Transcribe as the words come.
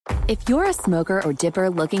If you're a smoker or dipper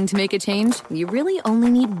looking to make a change, you really only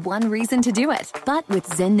need one reason to do it. But with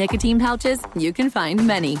Zyn nicotine pouches, you can find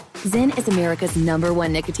many. Zyn is America's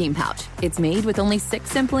 #1 nicotine pouch. It's made with only 6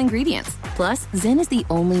 simple ingredients. Plus, Zyn is the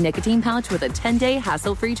only nicotine pouch with a 10-day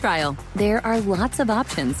hassle-free trial. There are lots of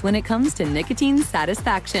options when it comes to nicotine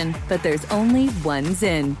satisfaction, but there's only one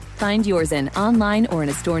Zyn. Find your Zyn online or in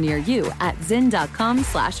a store near you at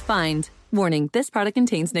zyn.com/find. Warning, this product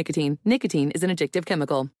contains nicotine. Nicotine is an addictive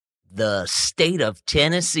chemical. The state of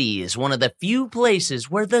Tennessee is one of the few places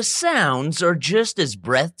where the sounds are just as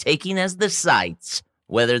breathtaking as the sights.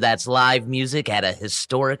 Whether that's live music at a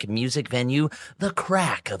historic music venue, the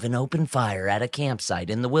crack of an open fire at a campsite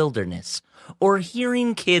in the wilderness, or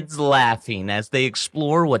hearing kids laughing as they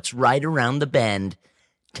explore what's right around the bend,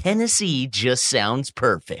 Tennessee just sounds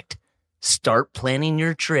perfect. Start planning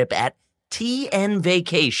your trip at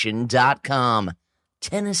tnvacation.com.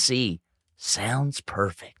 Tennessee sounds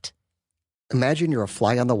perfect. Imagine you're a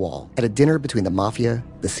fly on the wall at a dinner between the mafia,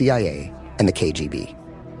 the CIA, and the KGB.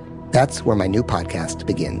 That's where my new podcast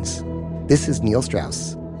begins. This is Neil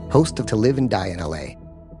Strauss, host of To Live and Die in LA,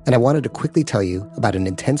 and I wanted to quickly tell you about an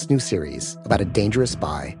intense new series about a dangerous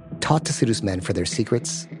spy taught to seduce men for their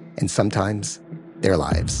secrets and sometimes their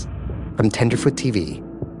lives. From Tenderfoot TV,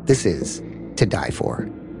 this is To Die For.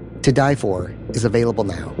 To Die For is available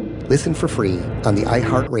now. Listen for free on the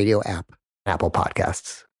iHeartRadio app, Apple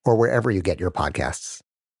Podcasts, or wherever you get your podcasts.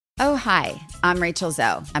 Oh, hi, I'm Rachel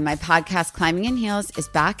Zoe, and my podcast, Climbing in Heels, is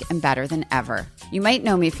back and better than ever. You might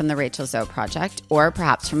know me from the Rachel Zoe Project, or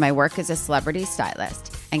perhaps from my work as a celebrity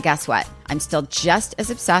stylist. And guess what? I'm still just as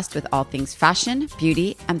obsessed with all things fashion,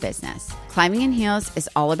 beauty, and business. Climbing in Heels is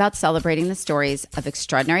all about celebrating the stories of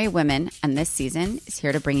extraordinary women, and this season is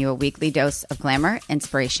here to bring you a weekly dose of glamour,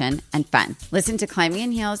 inspiration, and fun. Listen to Climbing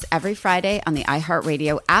in Heels every Friday on the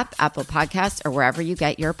iHeartRadio app, Apple Podcasts, or wherever you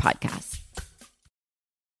get your podcasts.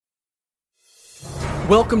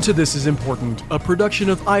 Welcome to This Is Important, a production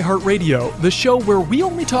of iHeartRadio, the show where we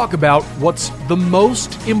only talk about what's the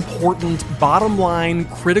most important, bottom line,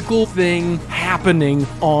 critical thing happening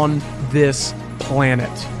on this planet.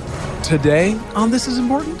 Today on This Is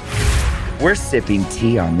Important, we're sipping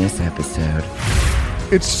tea on this episode.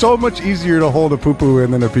 It's so much easier to hold a poo-poo in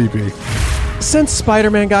than a pee-pee. Since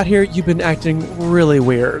Spider-Man got here, you've been acting really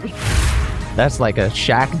weird. That's like a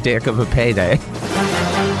shack dick of a payday.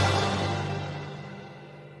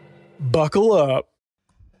 Buckle up.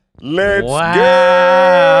 Let's Wow.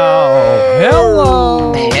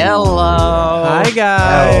 Hello. Hello. Hi,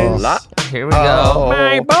 guys. Hola. Here we go.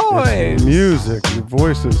 My boys. Music, your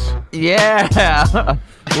voices. Yeah.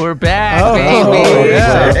 We're back, Oh, baby.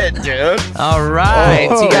 yeah. Dude. All right.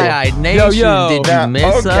 Oh. TII Nation, Yo. did you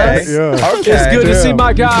miss us? Yeah. Okay. It's good to see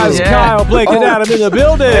my guys, Yeah. Kyle, Blake, and Adam in the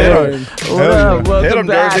building. What up? Hit Welcome 'em,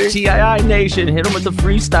 back, Jersey. TII Nation. Hit them with the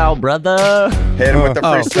freestyle, brother. Hit him with the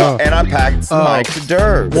freestyle. And I packed some mic to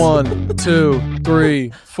Durs. 1, 2,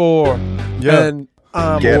 3, 4. Yeah. And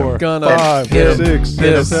I'm Get 'em. gonna 5, hit 6,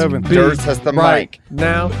 this 7. beat Durs has the right mic.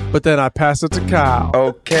 now, but then I pass it to Kyle.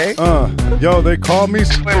 Okay. Yo, they call me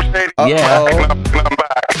Slim Shady. Yeah.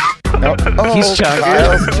 Oh, He's chunking.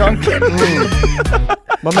 Kyle's chunking.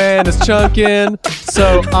 My man is chunking,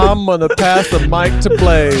 so I'm gonna pass the mic to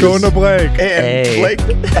Blaze. Going to Blake. And Hey. Blake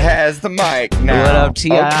has the mic now. What up,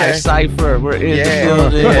 TII Okay. Cypher? We're in Yeah. the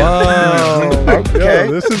building. Whoa. Okay.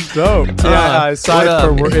 Yo, this is dope. TII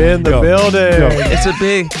Cypher, up? we're in the Yo. building. Yo. It's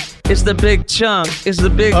the big chunk. It's the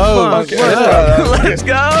big funk. okay. What up? Let's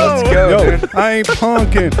go. Let's go, Yo, dude. I ain't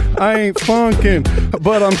punkin', I ain't funkin',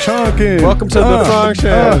 but I'm chunkin'. Welcome to the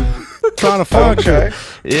function. Trying to function. Okay.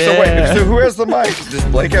 Yeah. So wait, so who has the mic? Does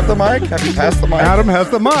Blake have the mic? Have you passed the mic? Adam has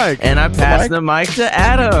the mic. And I passed mic? the mic to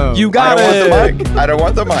Adam. You I got don't it. want the mic. I don't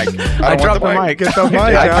want the mic. I dropped the mic. Get the mic,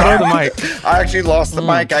 I dropped Adam. the mic. I actually lost the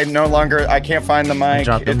mic. I can't find the mic.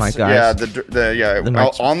 dropped the mic, guys. Yeah, The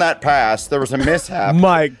mic- on that pass, there was a mishap.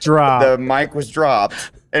 Mic drop. The mic was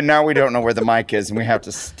dropped, and now we don't know where the mic is, and we have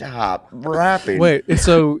to stop rapping. Wait,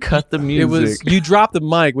 so Cut the music. it was you dropped the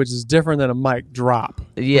mic, which is different than a mic drop.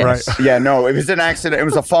 Yes. Right. Yeah, no, it was an accident. It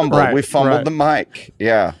was a fumble. Right, We fumbled right. the mic.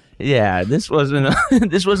 Yeah. Yeah, this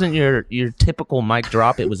wasn't your typical mic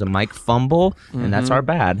drop. It was a mic fumble, and that's our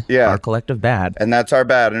bad. Yeah. Our collective bad. And that's our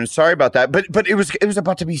bad. And sorry about that. But it was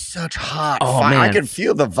about to be such hot Oh, fire. I man. could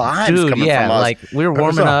feel the vibes Dude, coming yeah, from us. like we were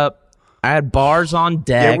warming up. I had bars on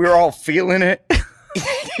deck. Yeah, we were all feeling it.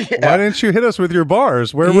 Why didn't you hit us with your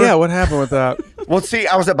bars? Where Yeah, what happened with that? Well, see,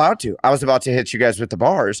 I was about to hit you guys with the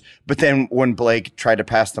bars, but then when Blake tried to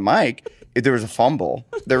pass the mic, There was a fumble.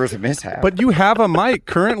 There was a mishap. But you have a mic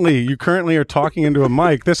currently. You currently are talking into a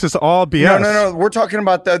mic. This is all BS. No. We're talking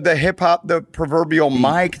about the hip hop, the proverbial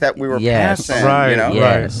mic that we were passing. Right, you know?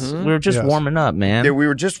 Yes. We were just warming up, man. Yeah, we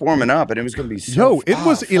were just warming up, and it was going to be so. Yo, it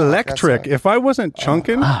was electric. If I wasn't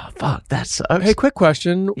chunking, Fuck, that sucks. Hey, quick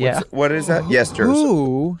question. Yeah. What is that? Yes, Jers.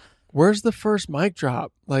 Where's the first mic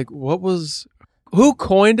drop? Like, who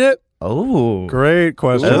coined it? Oh. great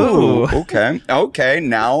question. Ooh, okay.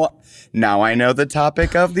 Now I know the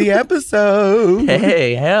topic of the episode.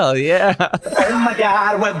 Hey, hell yeah. Oh my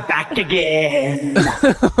God, we're back again.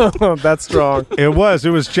 That's strong. It was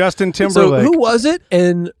Justin So Timberlake. who was it?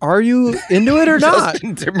 And are you into it or not?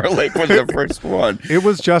 Justin Timberlake was the first one. It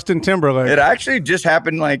was Justin Timberlake. It actually just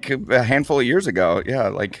happened like a handful of years ago. Yeah,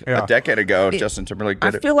 like a decade ago, Justin Timberlake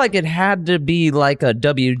did I feel like it had to be like a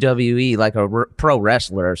WWE, like a pro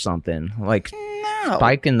wrestler or something. Like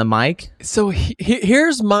spiking the mic. So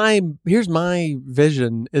here's my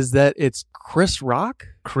vision is that it's Chris Rock.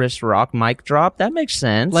 Chris Rock mic drop. That makes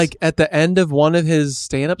sense. Like at the end of one of his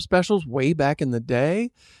stand-up specials way back in the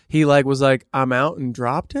day, he was like, I'm out and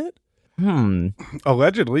dropped it.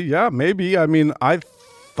 Allegedly, yeah, maybe. I mean, I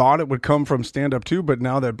thought it would come from stand-up too, but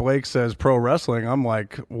now that Blake says pro wrestling, I'm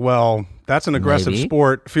like, well, that's an aggressive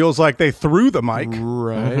sport. Feels like they threw the mic.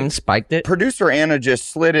 Right. Spiked it. Producer Anna just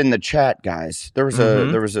slid in the chat, guys. There was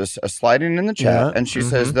a sliding in the chat, and she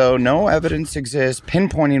says, though no evidence exists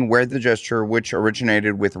pinpointing where the gesture, which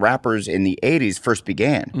originated with rappers in the 80s, first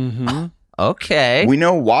began. Okay. We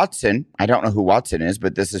know Watson. I don't know who Watson is,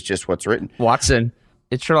 but this is just what's written. Watson.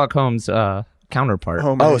 It's Sherlock Holmes' counterpart.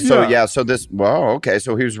 So this. Well, okay.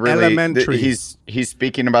 So he was really. Elementary. He's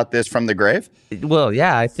speaking about this from the grave. Well,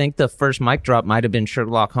 yeah, I think the first mic drop might have been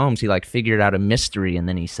Sherlock Holmes. He figured out a mystery and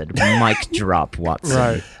then he said, "Mic drop, Watson."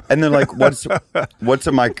 Right. And then what's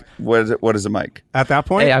a mic? What is a mic? At that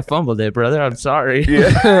point, Hey, I fumbled it, brother. I'm sorry.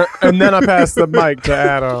 And then I passed the mic to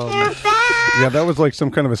Adam. yeah, that was like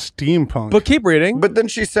some kind of a steampunk. But keep reading. But then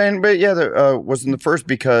she's saying, there wasn't the first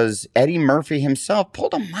because Eddie Murphy himself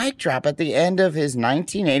pulled a mic drop at the end of his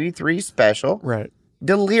 1983 special, Right.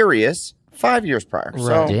 Delirious, 5 years prior.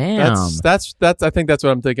 So Damn. That's I think that's what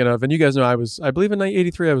I'm thinking of. And you guys know I believe in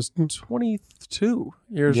 1983 I was 22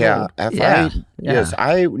 years old. Yes,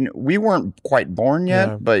 we weren't quite born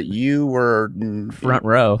yet, but you were Front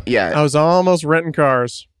row. Yeah, I was almost renting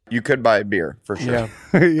cars. you could buy a beer for sure.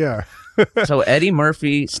 Yeah. yeah, So Eddie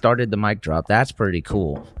Murphy started the mic drop. That's pretty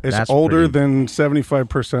cool. it's That's older pretty- than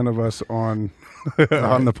 75% of us on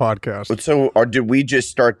on the podcast. So, or did we just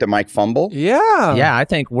start the mic fumble? Yeah. Yeah, I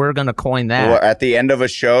think we're going to coin that. Or at the end of a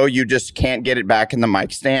show, you just can't get it back in the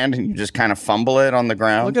mic stand, and you just kind of fumble it on the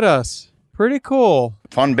ground. Look at us. Pretty cool.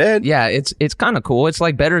 Fun bit. Yeah, it's kind of cool. It's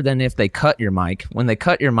like better than if they cut your mic. When they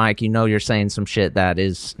cut your mic, you know you're saying some shit that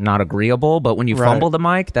is not agreeable. But when you fumble the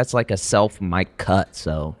mic, that's like a self mic cut.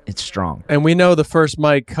 So it's strong. And we know the first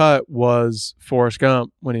mic cut was Forrest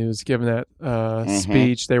Gump when he was giving that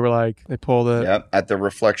speech. They were like, they pulled it. Yep, at the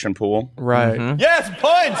reflection pool. Right. Yes,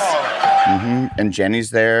 points. And Jenny's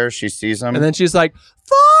there. She sees him. And then she's like,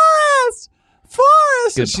 Forrest!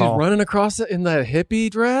 Forrest! Good And she's call. running across it in that hippie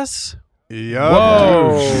dress. Yeah,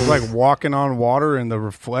 Whoa. dude. She's like walking on water in the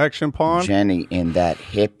reflection pond. Jenny in that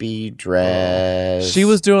hippie dress. She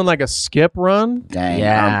was doing like a skip run. Dang.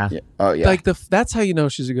 Yeah. Oh yeah. Like that's how you know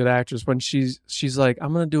she's a good actress, when she's like,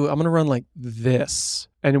 I'm gonna run like this.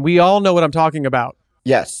 And we all know what I'm talking about.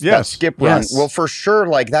 Yes. That Yes. skip run. Yes. Well, for sure.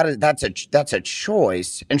 Like that's a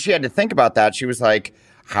choice. And she had to think about that. She was like,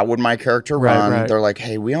 how would my character run? right. They're like,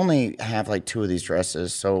 hey, we only have like 2 of these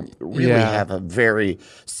dresses, so really Yeah. have a very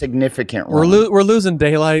significant We're run. we're losing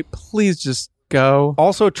daylight. Please just go.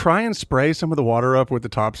 Also, try and spray some of the water up with the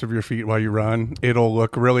tops of your feet while you run. It'll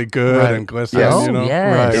look really good Right. and glisten. Yes. You know? Oh,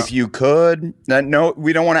 yes. If you could, no,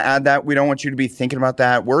 we don't want to add that. We don't want you to be thinking about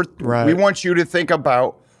that. We want you to think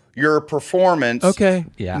about your performance. Okay.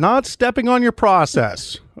 Yeah. Not stepping on your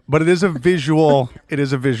process, but it is a visual. It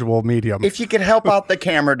is a visual medium. If you could help out the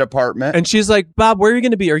camera department. And she's like, Bob, where are you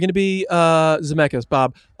going to be? Are you going to be Zemeckis?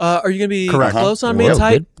 Bob, are you going to be Correct. close on me Whoa, and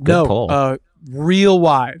tight? good No. call. Real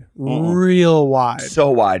wide. Real wide.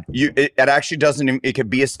 so wide. It actually doesn't even, it could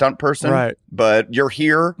be a stunt person. Right. But you're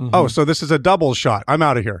here. Oh, so this is a double shot. I'm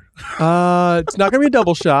out of here. It's not going to be a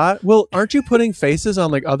double shot. Well, aren't you putting faces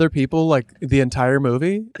on like other people like the entire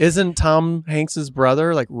movie? Isn't Tom Hanks's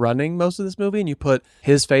brother like running most of this movie, and you put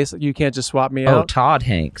his face? You can't just swap me Oh, out. Todd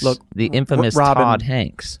Hanks. Look, the infamous Robin. Todd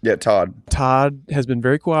Hanks. Yeah, Todd. Todd has been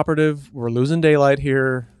very cooperative. We're losing daylight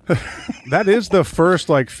here. That is the first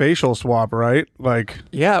like facial swap, right? Like,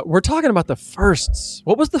 Yeah, we're talking about the firsts.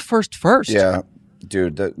 What was the first? Yeah.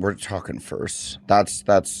 Dude, we're talking firsts. That's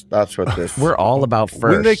what this. We're all about first.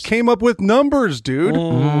 When they came up with numbers, dude.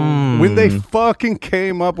 When they fucking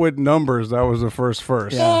came up with numbers, that was the first.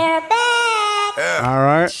 Yeah. All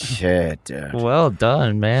right. Shit, dude. Well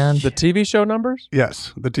done, man. The TV show numbers?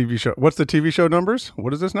 Yes, the TV show. What's the TV show numbers?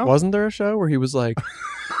 What is this now? Wasn't there a show where he was like,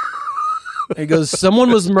 he goes, someone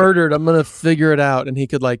was murdered. I'm going to figure it out. And he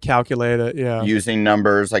could like calculate it. Yeah. Using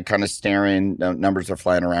numbers, like kind of staring. Numbers are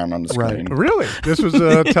flying around on the screen. Right. Really? This was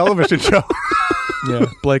a television show. Yeah.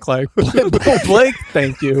 Blake, Blake,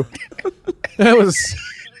 thank you. That was,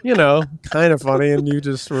 kind of funny. And you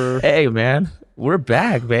just were. Hey, man. We're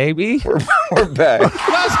back, baby. We're back.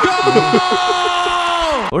 Let's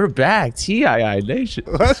go! We're back, TII Nation.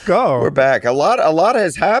 Let's go. We're back. A lot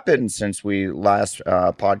has happened since we last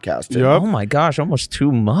podcasted. Yep. Oh my gosh, almost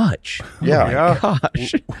too much. Yeah.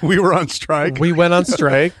 Gosh. We were on strike. We went on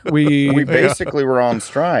strike. We basically were on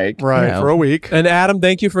strike. Right, Yeah. for a week. And Adam,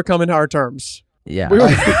 thank you for coming to our terms. Yeah. We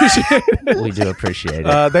really appreciate it. We do appreciate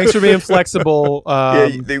it. Thanks for being flexible.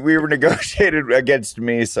 We were negotiated against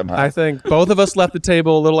me somehow. I think both of us left the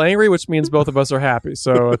table a little angry, which means both of us are happy.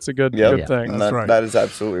 So it's a good thing. That's right. That is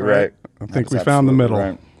absolutely right. I think we found the middle.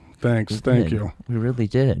 Right. Thanks. Thank you. We really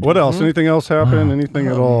did. What else? Anything else happen? Anything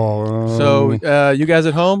at all? So you guys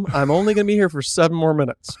at home, I'm only going to be here for 7 more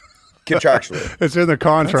minutes. Contractually. It's in the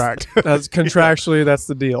contract. That's contractually, that's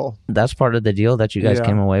the deal. That's part of the deal that you guys Yeah.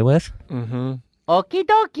 came away with? Mm-hmm. Okie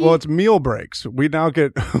dokie. Well, it's meal breaks. We now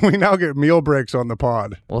get meal breaks on the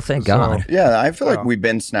pod. Well, thank God. Yeah, I feel like we've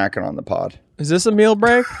been snacking on the pod. Is this a meal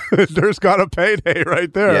break? There's got a payday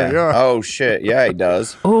right there. Yeah. Oh shit. Yeah, he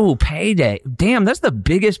does. Oh, payday. Damn, that's the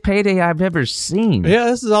biggest payday I've ever seen. Yeah,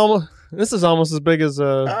 this is almost as big as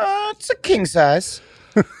It's a king size.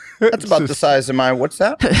 That's about the size of my. What's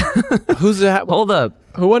that? who's that? Hold up.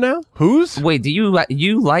 Who won now? Who's? Wait, do you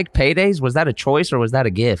like paydays? Was that a choice or was that a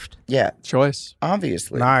gift? Yeah, Choice.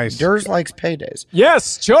 obviously. Nice. Durs likes paydays.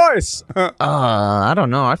 Yes, choice. I don't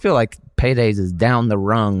know. I feel like paydays is down the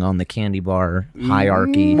rung on the candy bar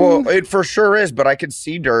hierarchy. Well, it for sure is, but I could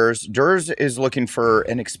see Durs. Durs is looking for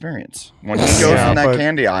an experience when he goes in that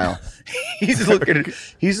candy aisle. He's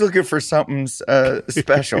looking for something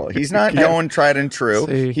special. He's not going tried and true.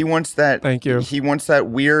 See. He wants that. Thank you. He wants that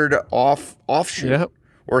weird offshoot. Yep.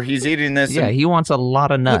 Where he's eating this. Yeah, he wants a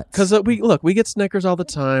lot of nuts. Because we get Snickers all the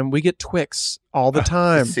time. We get Twix all the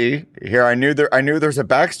time. See, here I knew there's a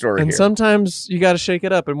backstory And here. sometimes you got to shake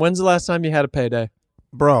it up. And when's the last time you had a payday?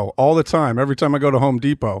 Bro, all the time. Every time I go to Home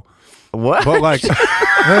Depot. What? But like,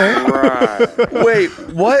 Wait,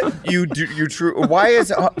 what? You true? Why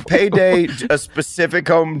is payday a specific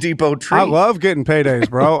Home Depot treat? I love getting paydays,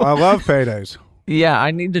 bro. I love paydays. Yeah, I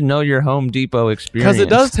need to know your Home Depot experience. Because it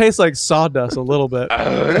does taste like sawdust a little bit.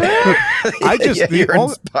 You're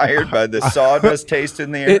inspired by the sawdust taste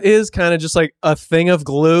in the air. It is kind of just like a thing of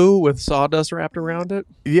glue with sawdust wrapped around it.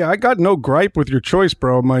 Yeah, I got no gripe with your choice,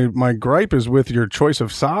 bro. My gripe is with your choice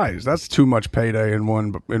of size. That's too much payday in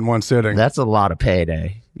one sitting. That's a lot of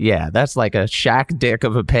payday. Yeah, that's like a shack dick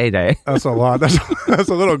of a payday. That's a lot. That's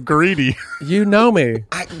a little greedy. You know me.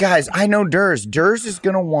 Guys, I know Durs. Durs is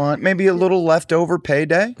going to want maybe a little leftover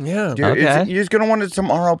payday. Yeah. Okay. He's going to want it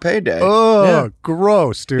tomorrow payday. Oh,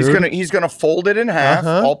 gross, dude. He's gonna fold it in half,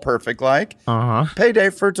 all perfect like. Payday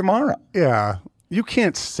for tomorrow. Yeah. You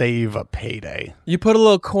can't save a payday. You put a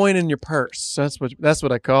little coin in your purse. That's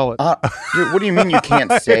what I call it. Dude, what do you mean you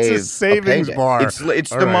can't save It's a savings payday? bar. It's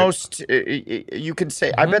the All right. most you can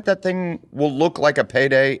say. I bet that thing will look like a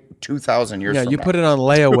payday 2,000 years Yeah, from you now. put it on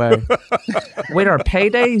layaway. Wait, are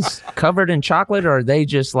paydays covered in chocolate or are they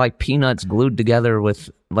just like peanuts glued together with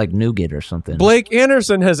like nougat or something? Blake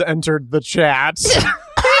Anderson has entered the chat.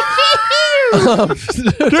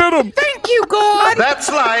 Get him. Thank you, God. That's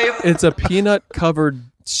life. It's a peanut covered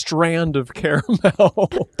strand of caramel.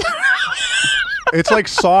 It's like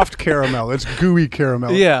soft caramel. It's gooey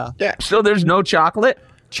caramel. Yeah. So there's no chocolate?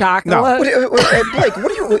 Chocolate. Blake,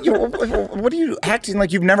 what are you acting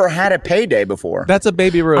like you've never had a payday before? That's a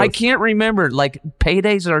Baby Ruth. I can't remember. Like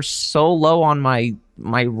paydays are so low on my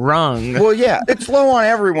rung. Well, yeah, it's low on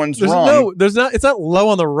everyone's rung. It's not low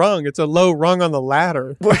on the rung. It's a low rung on the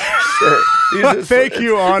ladder. Sure. Thank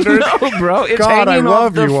you, Anders. No, bro. It's God, I hanging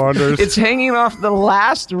love off you, Anders. It's hanging off the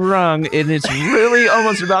last rung, and it's really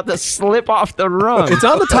almost about to slip off the rung. It's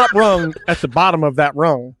on the top rung at the bottom of that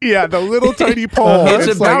rung. Yeah, the little tiny pole. It's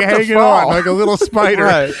It's about like to hanging fall. on like a little spider.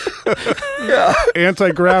 Right. Yeah.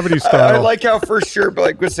 Anti-gravity I style. like how for sure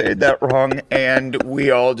Blake was saying that wrong, and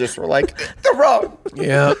we all just were like, the wrong.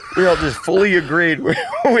 Yeah. We all just fully agreed with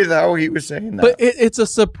how he was saying that. But it's a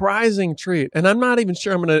surprising treat. And I'm not even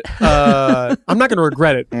sure I'm going to I'm not going to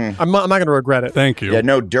regret it. I'm not going to regret it. Thank you. Yeah,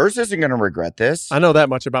 no, Durs isn't going to regret this. I know that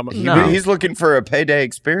much about my. No. He's looking for a payday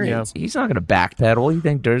experience. He's not going to backpedal. You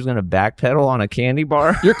think Dur's going to backpedal on a candy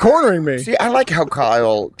bar? You're cornering me. See, I like how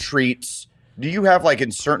Kyle treats. Do you have like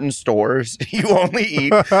in certain stores you only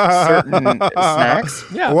eat certain snacks?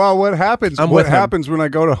 Yeah. Well, what happens? I'm What with him. happens when I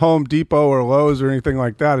go to Home Depot or Lowe's or anything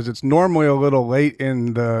like that is it's normally a little late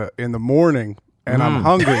in the morning, and I'm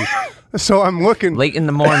hungry, so I'm looking. Late in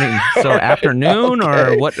the morning, so afternoon,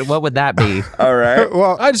 or what would that be? All right.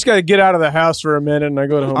 Well, I just got to get out of the house for a minute, and I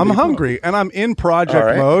go to Home I'm Depot. hungry, and I'm in project All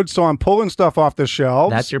right. mode, so I'm pulling stuff off the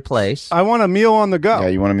shelves. That's your place. I want a meal on the go. Yeah,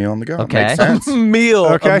 you want a meal on the go? Okay. Makes sense. Meal.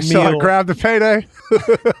 Okay, a so I meal. grab the payday.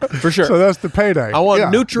 for sure. So that's the payday. I want Yeah,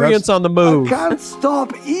 nutrients on the move. Can't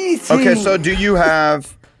stop eating. Okay, so do you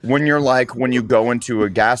have when you're like when you go into a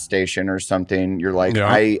gas station or something, you're like, Yeah.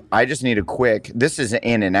 I just need a quick. This is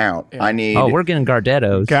in and out. I need. Oh, we're getting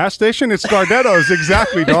Gardettos. Gas station? It's Gardettos,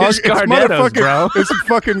 exactly, dog. It's Gardettos,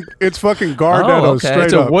 motherfucking- It's fucking Gardettos, Oh, okay. straight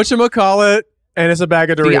It's a up. whatchamacallit, and it's a bag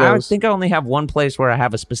of See, I Doritos. think I only have one place where I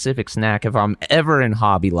have a specific snack. If I'm ever in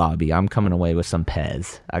Hobby Lobby, I'm coming away with some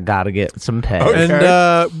Pez. I gotta get some Pez. Okay.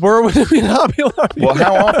 And where would it be in Hobby Lobby? Well,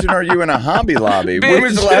 how often are you in a Hobby Lobby? When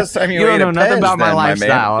was the last time you You ate don't a know nothing Pez about my then, man?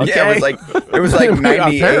 lifestyle, Yeah, okay? it was like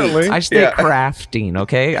 98. Apparently. I stay Yeah. crafting,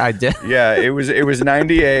 okay? I did. Yeah, it was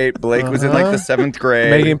 98. Blake was in like the 7th grade.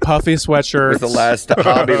 Making puffy It was sweatshirts. the last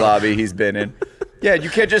Hobby Lobby he's been in. Yeah,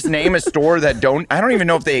 you can't just name a store that I don't even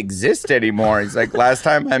know if they exist anymore. He's like, last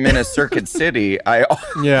time I'm in a Circuit City, I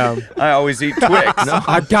always eat Twix.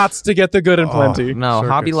 I got to get the good and plenty. No,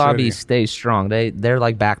 Circuit Hobby Lobby City. stays strong. They're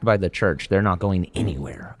like backed by the church. They're not going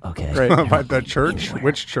anywhere, okay? Great. By the church?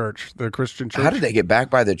 Which church? The Christian church? How did they get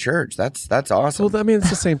backed by the church? That's awesome. Well, I mean,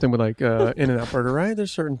 it's the same thing with like In-N-Out Burger, right?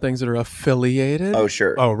 There's certain things that are affiliated. Oh,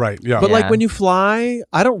 sure. Oh, right. Yeah. But like Yeah. when you fly,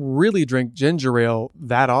 I don't really drink ginger ale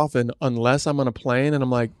that often unless I'm on a plane and I'm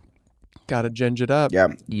like, gotta ginger it up. Yeah,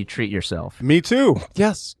 You treat yourself. Me too.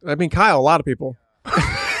 Yes. I mean, Kyle, a lot of people.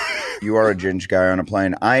 you are a ginger guy on a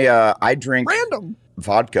plane. I drink Random.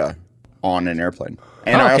 vodka on an airplane.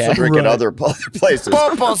 And I Okay. also drink at Right. other places.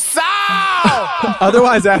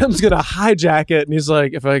 Otherwise, Adam's gonna hijack it, and he's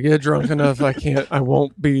like, "If I get drunk enough, I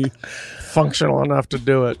won't be functional enough to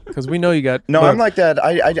do it." Because we know you got. No, look, I'm like that.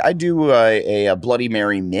 I do a Bloody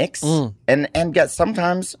Mary mix, Mm. and get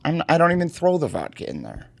sometimes I don't even throw the vodka in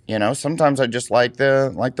there. You know, sometimes I just like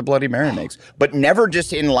the Bloody Mary mix, but never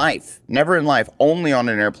just in life. Never in life. Only on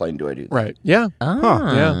an airplane do I do that. right. Yeah.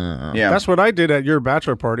 Ah. Yeah. Yeah. That's what I did at your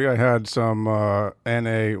bachelor party. I had some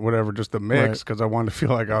NA, whatever, just the mix, Right. because I wanted to feel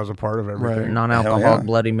like I was a part of everything. Right. Non-alcoholic Hell yeah.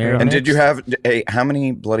 Bloody Mary. And mix? did you have how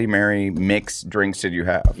many Bloody Mary mix drinks did you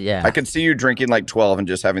have? Yeah. I could see you drinking like 12 and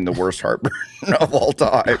just having the worst heartburn of all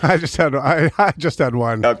time. I just had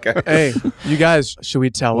one. Okay. Hey, you guys, should we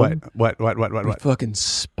tell them? What? We fucking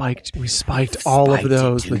spiked. We spiked all of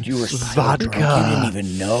those with You were so vodka. drunk, you didn't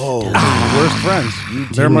even know. Worst friends.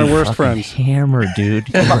 They're my worst friends. Hammer, dude.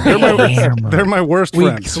 Hammer. They're my worst We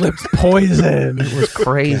friends. clipped poison. It was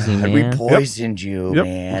crazy, man. We poisoned you, Yep.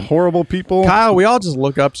 man. Horrible people. Kyle, we all just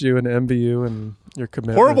look up to you and envy you and your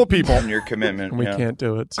commitment. Horrible people. And your commitment. And we yeah. can't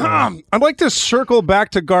do it. So. I'd like to circle back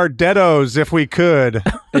to Gardettos if we could.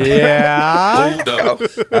 yeah.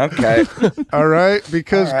 Okay. All right,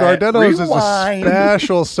 because All right. Gardettos Rewind. is a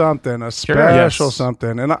special something, Yes.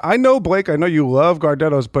 something. And I know, Blake, I know you love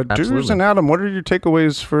Gardettos, but Drews Absolutely. and Adam, what are your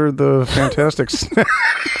takeaways for the fantastic snack?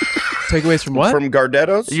 Takeaways from what? From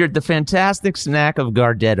Gardettos? You're the fantastic snack of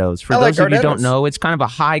Gardettos. For I like those of you who don't Gardettos. know, it's kind of a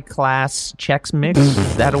high-class Chex Mix.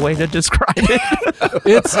 Is that a way to describe it?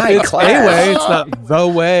 it's class. a way. It's not the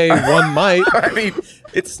way one might. I mean,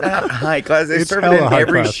 it's not high class. They It's serve it hella in high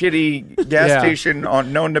every class. shitty gas Yeah. station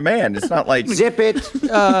on known demand. It's not like Zip it.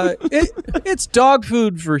 It's dog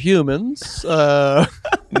food for humans.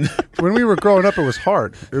 When we were growing up, it was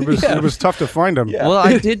hard. It was tough to find them. Yeah. Well,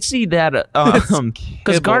 I did see that because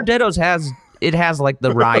kibble. Gardettos has like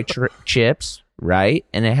the rye chips, right?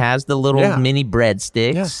 And it has the little Yeah. mini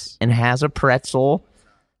breadsticks, Yes. and it has a pretzel.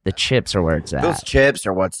 The chips are where it's at. those chips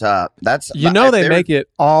are what's up. That's You know if they they're- make it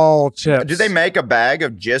all chips. Do they make a bag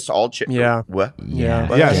of just all chips? Yeah. What? Yeah.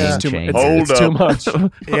 Yes. game It's too, changer. it's too much.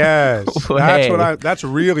 Yes, Hey. that's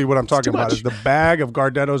really what I'm talking too about. much. Is the bag of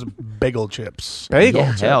Gardettos bagel chips. Bagel Yeah,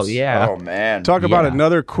 chips. hell yeah. Oh man. Talk about Yeah.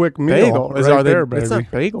 another quick meal. Bagel. right Are they, there, baby. it's not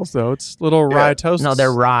bagels, though. It's little rye toast. No,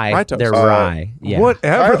 they're rye. toast. They're rye. Yeah.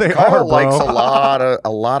 Whatever they Kyle are, bro. likes a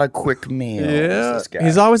lot of quick meals. Yeah. This guy.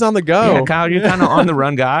 He's always on the go. Yeah, Kyle, you're kind of on the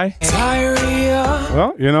run guy.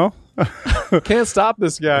 Well, you know, Can't stop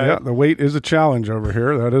this guy. Yeah, the weight is a challenge over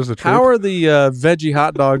here. That is the truth. How are the veggie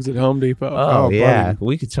hot dogs at Home Depot? Oh yeah, buddy.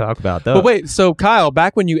 we could talk about those. But wait, so Kyle,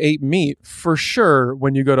 back when you ate meat, for sure,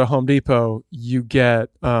 when you go to Home Depot, you get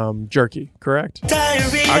jerky, correct?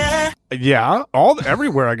 Yeah,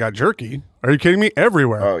 everywhere I got jerky. Are you kidding me?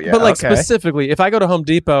 Everywhere. Oh yeah. But like Okay. specifically, if I go to Home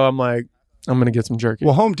Depot, I'm like, I'm gonna get some jerky.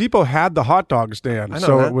 Well, Home Depot had the hot dog stand, I know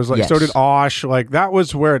so that. it was like Yes. so did Osh. Like that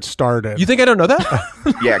was where it started. You think I don't know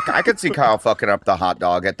that? Yeah, I could see Kyle fucking up the hot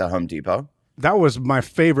dog at the Home Depot. That was my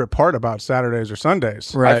favorite part about Saturdays or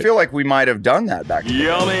Sundays. Right. I feel like we might have done that back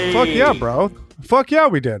then. Fuck yeah, bro. Fuck yeah,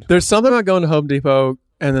 we did. There's something about going to Home Depot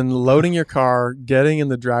and then loading your car, getting in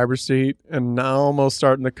the driver's seat, and almost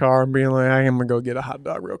starting the car and being like, I'm gonna go get a hot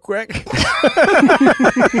dog real quick.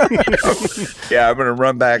 Yeah, I'm gonna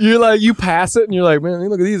run back. You're like, you pass it, and you're like, man,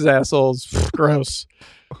 look at these assholes. Gross.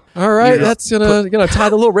 All right, that's gonna tie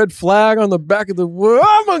the little red flag on the back of the.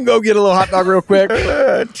 I'm gonna go get a little hot dog real quick.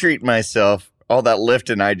 Treat myself. All that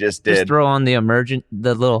lifting I just Just did. throw on the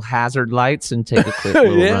little hazard lights and take a quick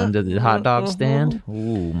little Yeah. run to the hot dog stand.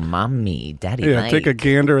 Ooh, mommy, daddy. Yeah, night. take a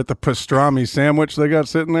gander at the pastrami sandwich they got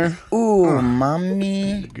sitting there. Ooh,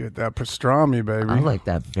 mommy. Get that pastrami, baby. I like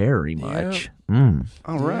that very much.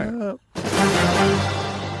 All right.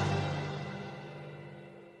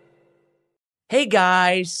 Hey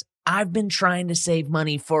guys, I've been trying to save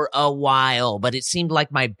money for a while, but it seemed like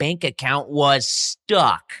my bank account was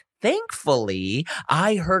stuck. Thankfully,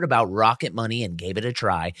 I heard about Rocket Money and gave it a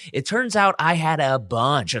try. It turns out I had a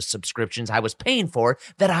bunch of subscriptions I was paying for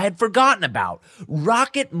that I had forgotten about.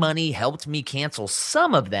 Rocket Money helped me cancel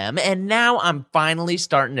some of them, and now I'm finally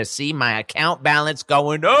starting to see my account balance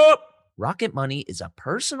going up. Rocket Money is a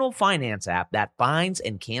personal finance app that finds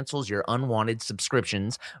and cancels your unwanted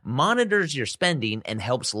subscriptions, monitors your spending, and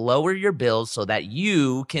helps lower your bills so that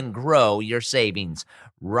you can grow your savings.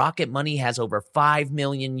 Rocket Money has over 5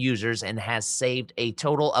 million users and has saved a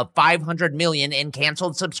total of $500 million in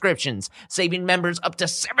canceled subscriptions, saving members up to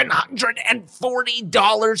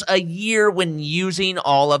 $740 a year when using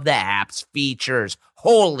all of the app's features.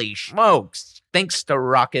 Holy smokes! Thanks to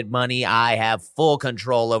Rocket Money, I have full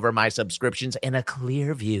control over my subscriptions and a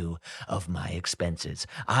clear view of my expenses.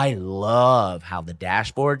 I love how the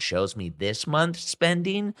dashboard shows me this month's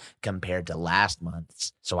spending compared to last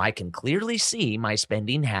month's, so I can clearly see my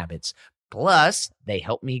spending habits. Plus, they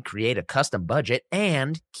help me create a custom budget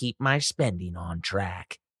and keep my spending on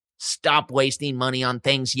track. Stop wasting money on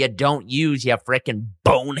things you don't use, you frickin'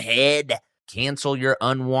 bonehead. Cancel your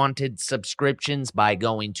unwanted subscriptions by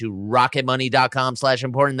going to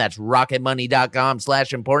rocketmoney.com/important. That's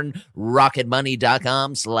rocketmoney.com/important.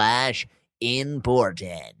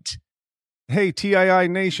 rocketmoney.com/important. Hey, TII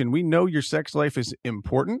Nation, we know your sex life is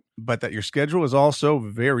important, but that your schedule is also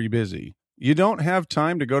very busy. You don't have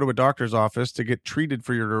time to go to a doctor's office to get treated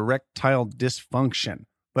for your erectile dysfunction.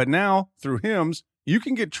 But now, through HIMS, you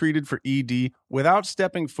can get treated for ED without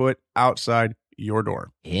stepping foot outside your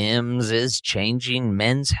door. HIMS is changing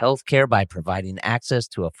men's healthcare by providing access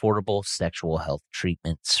to affordable sexual health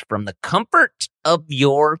treatments from the comfort of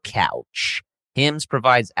your couch. HIMS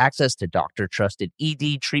provides access to doctor-trusted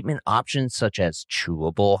ED treatment options such as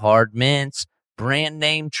chewable hard mints, brand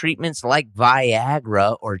name treatments like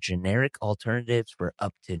Viagra, or generic alternatives for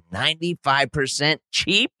up to 95%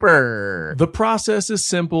 cheaper. The process is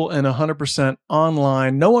simple and 100%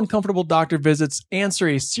 online. No uncomfortable doctor visits. Answer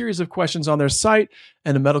a series of questions on their site,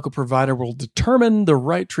 and a medical provider will determine the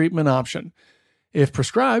right treatment option. If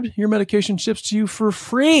prescribed, your medication ships to you for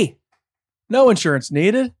free. No insurance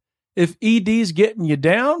needed. If ED's getting you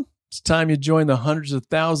down, it's time you join the hundreds of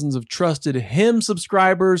thousands of trusted HIMS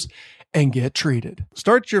subscribers and get treated.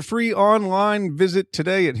 Start your free online visit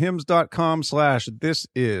today at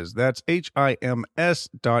hims.com/thisis. That's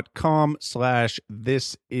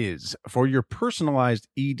HIMS.com/thisis for your personalized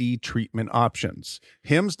ED treatment options.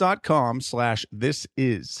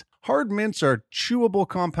 hims.com/thisis. Hard mints are chewable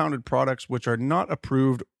compounded products which are not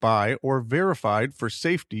approved by or verified for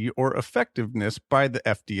safety or effectiveness by the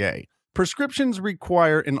FDA. Prescriptions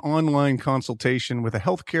require an online consultation with a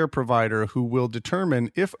healthcare provider who will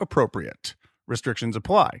determine if appropriate. Restrictions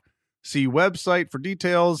apply. See website for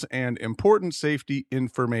details and important safety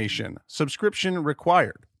information. Subscription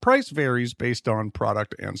required. Price varies based on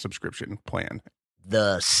product and subscription plan.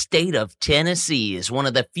 The state of Tennessee is one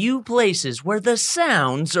of the few places where the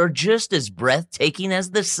sounds are just as breathtaking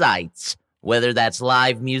as the sights. Whether that's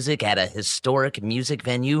live music at a historic music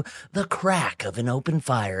venue, the crack of an open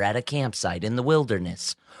fire at a campsite in the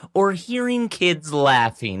wilderness, or hearing kids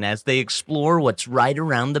laughing as they explore what's right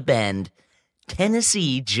around the bend,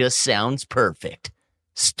 Tennessee just sounds perfect.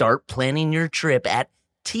 Start planning your trip at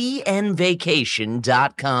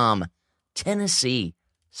tnvacation.com. Tennessee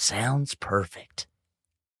sounds perfect.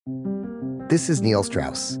 This is Neil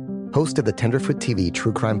Strauss, host of the Tenderfoot TV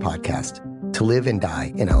true crime podcast, To Live and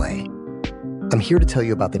Die in LA. I'm here to tell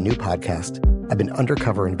you about the new podcast I've been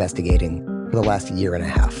undercover investigating for the last year and a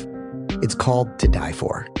half. It's called To Die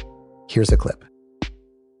For. Here's a clip.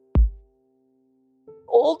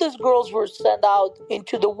 All these girls were sent out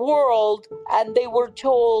into the world and they were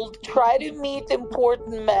told, try to meet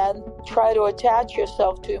important men, try to attach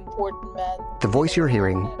yourself to important men. The voice you're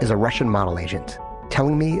hearing is a Russian model agent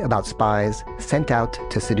telling me about spies sent out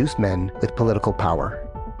to seduce men with political power.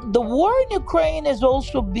 The war in Ukraine is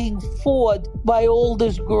also being fought by all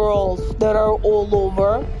these girls that are all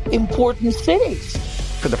over important cities.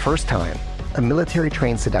 For the first time, a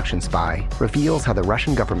military-trained seduction spy reveals how the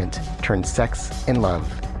Russian government turned sex and love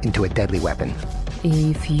into a deadly weapon.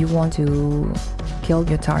 If you want to kill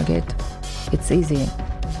your target, it's easy.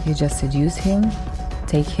 You just seduce him,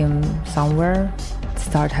 take him somewhere,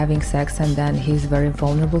 start having sex, and then he's very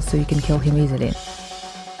vulnerable, so you can kill him easily.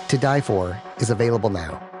 To Die For is available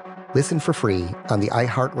now. Listen for free on the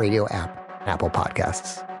iHeartRadio app, Apple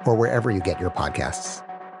Podcasts, or wherever you get your podcasts.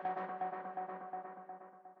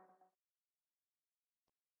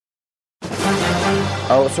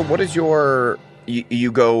 Oh, so what is your...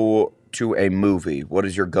 You go to a movie. What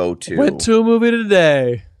is your go-to? Went to a movie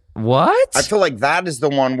today. What? I feel like that is the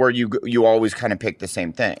one where you always kind of pick the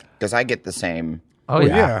same thing, because I get the same... Oh, Well,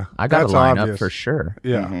 yeah. yeah, I got a that's lineup obvious. for sure.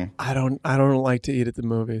 Yeah. I don't like to eat at the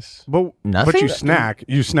movies. But Nothing? you snack.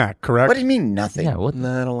 You snack, correct? What do you mean nothing? Yeah, what?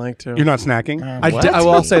 No, I don't like to. You're not snacking? I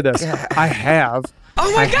will say this. I have.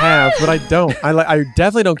 I have, but I don't. I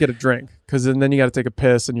definitely don't get a drink, because then you got to take a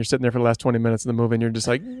piss and you're sitting there for the last 20 minutes of the movie and you're just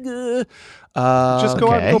like, Just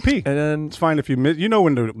go out and go pee. And then It's fine if you miss. You know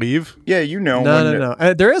when to leave. Yeah, you know.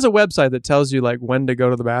 no. There is a website that tells you like when to go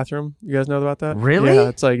to the bathroom. You guys know about that? Really? Yeah.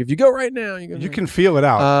 It's like if you go right now, You can feel it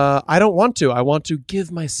out. I don't want to. I want to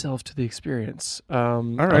give myself to the experience. All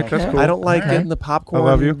right, that's cool. I don't like getting the popcorn I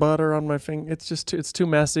love you. butter on my finger. It's just it's too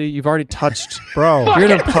messy. You've already touched. Bro.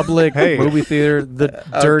 You're in a public Hey. movie theater, the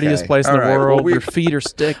dirtiest place in All the right. world. Well, we- Your feet are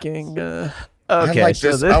sticking. Okay, I like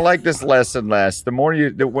so this. this- I like this less and less. The more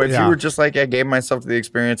if Yeah. you were just like, I gave myself to the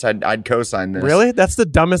experience, I'd co-sign this. Really? That's the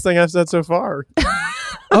dumbest thing I've said so far.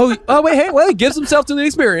 oh, wait, hey, well, he gives himself to the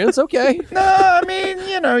experience. Okay. No, I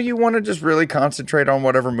mean, you want to just really concentrate on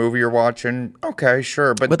whatever movie you're watching. Okay,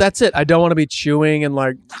 sure, But that's it. I don't want to be chewing and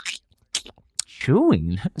like,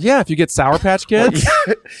 Chewing? yeah, if you get Sour Patch Kids,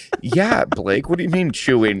 yeah, Blake. What do you mean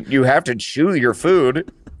chewing? You have to chew your food.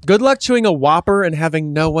 good luck chewing a Whopper and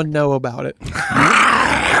having no one know about it.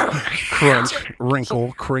 Crunch,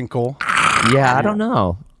 wrinkle, crinkle. Yeah, I don't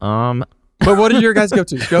know. But what are your guys go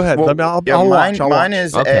to? Go ahead. Well, I'll yeah, watch. I'll mine watch.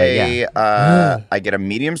 is Okay, I get a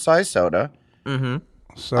medium-sized soda.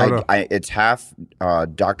 Soda. It's half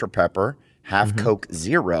Dr. Pepper, half Coke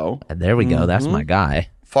Zero. There we go. That's my guy.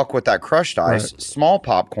 Fuck with that crushed ice, small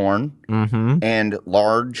popcorn, and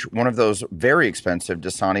large, one of those very expensive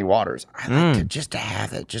Dasani waters. I like to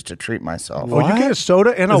have it, just to treat myself. Oh, you get a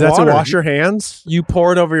soda and Is a that water. to wash your hands? You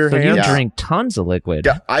pour it over your So hands? you drink tons of liquid.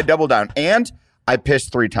 Yeah, I double down. And I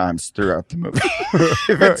pissed 3 times throughout the movie.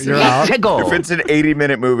 You're out. If it's an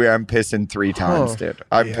 80-minute movie, I'm pissing 3 times, dude.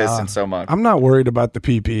 I'm pissing so much. I'm not worried about the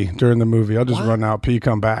pee during the movie. I'll just run out, pee,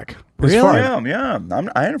 come back. It's Really? fine. Yeah.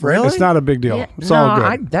 I ain't afraid. It's not a big deal. It's all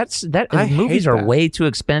good. Movies hate are that. way too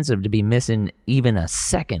expensive to be missing even a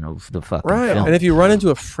second of the fucking Right. film. And if you run into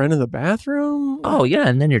a friend in the bathroom, Oh yeah,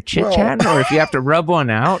 and then you're chit chatting, or if you have to rub one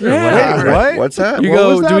out, or Yeah. whatever. What? What's that? you What go,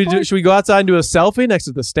 was that, Blake? should we go outside and do a selfie next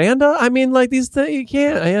to the stand-up? I mean, like these things, you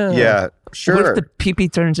can't. Yeah, What sure. if the pee-pee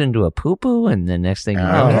turns into a poo-poo, and the next thing you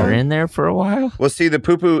Oh. know, you're in there for a while? Well, see, the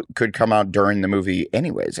poo-poo could come out during the movie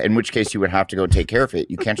anyways, in which case you would have to go take care of it.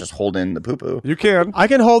 You can't just hold in the poo-poo. You can. I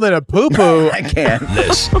can hold in a poo-poo. I can't.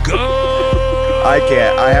 Let's go. I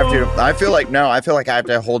can't. I have to. I feel like I have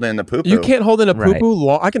to hold in the poo-poo. You can't hold in a Right. poo-poo.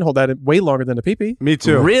 I can hold that in way longer than a pee-pee. Me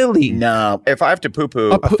too. Really? No. If I have to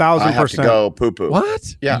poo-poo, A 1,000%. I have to go poo-poo.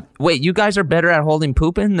 What? Yeah. Wait, you guys are better at holding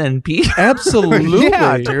pooping than pee? Absolutely.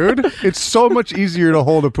 Yeah, dude. It's so much easier to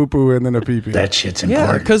hold a poo-poo in than a pee-pee. That shit's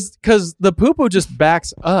Yeah, important. because the poo-poo just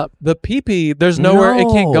backs up. The pee-pee, there's nowhere, it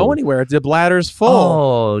can't go No. anywhere. The bladder's full.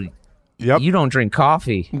 Oh, Yep. you don't drink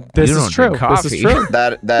coffee. This you is don't true. drink coffee. This is true.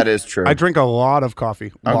 That is true. I drink a lot of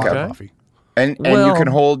coffee. A lot Okay. of coffee. And you Well- can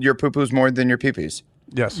hold your poo-poos more than your pee-pees.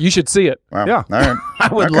 Yes. You should see it. Wow. Yeah. All right.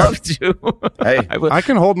 I would Okay. love to. Hey. I would. I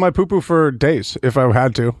can hold my poo-poo for days if I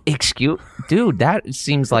had to. Dude, that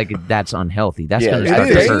seems like that's unhealthy. That's Yeah, going to I start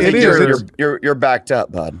think to hurt. It you're, is. you're backed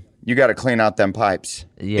up, bud. You got to clean out them pipes.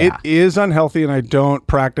 Yeah. It is unhealthy, and I don't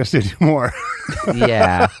practice anymore.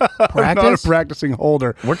 Yeah. I'm not a practicing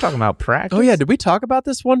holder. We're talking about practice. Oh, yeah. Did we talk about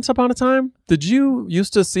this once upon a time? Did you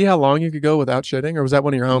used to see how long you could go without shitting, or was that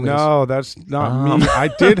one of your homies? No, that's not me. I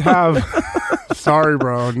did have... Sorry,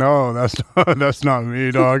 bro. No, that's not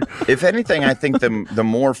me, dog. If anything, I think the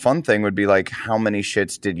more fun thing would be like, how many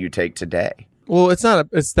shits did you take today? Well, that's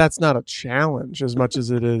not a challenge as much as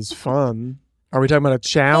it is fun. Are we talking about a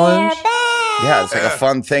challenge? Yeah, it's like a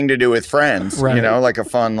fun thing to do with friends. Right. You know, like a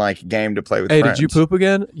fun game to play with Hey, friends. did you poop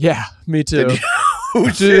again? Yeah, me too.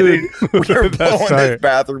 Dude, we're blowing That's this tight.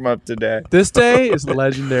 bathroom up today. This day is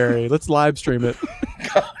legendary. Let's live stream it.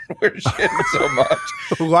 God, we're shitting so much.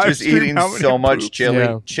 Live Just stream eating how many so much poops?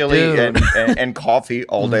 chili and coffee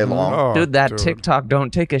all day long. Oh, Dude, that TikTok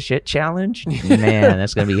don't take a shit challenge, man,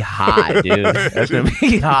 that's gonna be hot, dude. That's gonna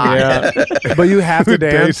be hot. Yeah, but you have to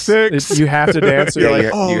Day dance. 6. You have to dance. So Yeah, you're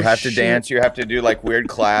like, oh, you have to shit. dance. You have to do like weird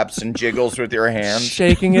claps and jiggles with your hands.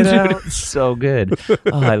 shaking it out. It's so good. Oh,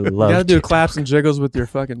 I You love gotta do TikTok. claps and jiggles with your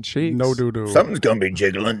fucking cheeks. No doo-doo. Something's gonna be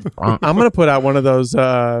jiggling. I'm gonna put out one of those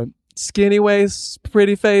skinny waist,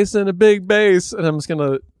 pretty face, and a big bass, and I'm just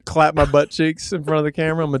gonna clap my butt cheeks in front of the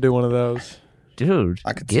camera. I'm gonna do one of those. Dude,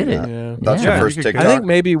 I could get see it. that. Yeah. That's Yeah. your first You could- TikTok. I think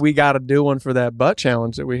maybe we got to do one for that butt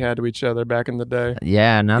challenge that we had to each other back in the day.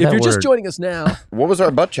 Yeah, now If that you're we're just joining us now, What was our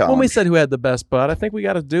butt challenge? when we said who had the best butt, I think we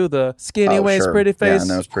got to do the skinny Oh, waist, sure. pretty face. Yeah, and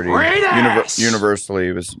that was pretty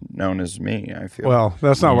universally was known as me. I feel Well,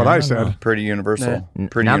 that's not what I said. pretty universal.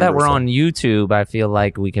 Pretty now that we're universal. on YouTube, I feel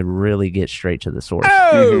like we could really get straight to the source.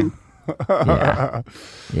 Oh! Yeah.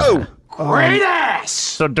 Oh, Great ass!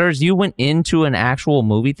 So, Durs, you went into an actual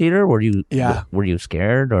movie theater? Were you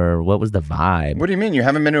scared, or what was the vibe? what do you mean? You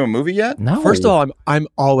haven't been to a movie yet? No. First of all, I'm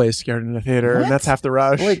always scared in the theater, What? and that's half the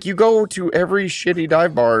rush. Like you go to every shitty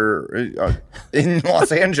dive bar in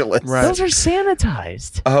Los Angeles. Right. those are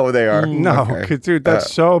sanitized. Oh, they are. No, Okay. dude,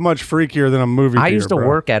 that's so much freakier than a movie theater, I used to bro.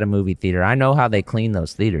 work at a movie theater. I know how they clean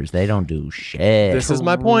those theaters. They don't do shit. This is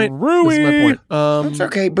my point. Rui. This is my point. It's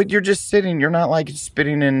okay, but you're just sitting. You're not like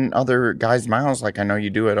spitting in other guys' mouths like I know you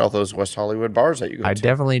do at all those West Hollywood bars that you go I to.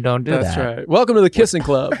 definitely don't do That's that. right. Welcome to the Kissing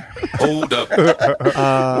Club. Hold up.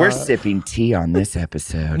 We're sipping tea on this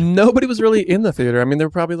episode. Nobody was really in the theater. I mean, there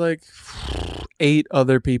were probably like 8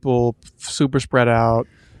 other people, super spread out.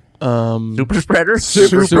 Super spreader?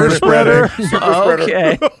 Super spreader.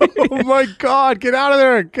 Okay. Oh my God, get out of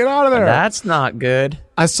there. Get out of there. That's not good.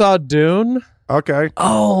 I saw Dune. Okay.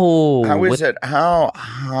 Oh. How is with- it? How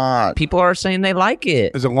hot People are saying they like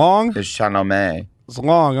it. Is it long? is Chalamet? It's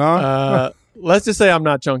long, huh? Let's just say I'm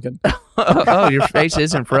not chunking. Oh, your face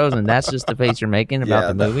isn't frozen. That's just the face you're making about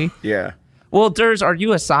the movie? Yeah. Well, Durs, are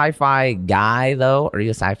you a sci-fi guy, though? Are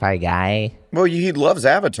you a sci-fi guy? Well, he loves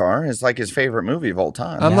Avatar. It's like his favorite movie of all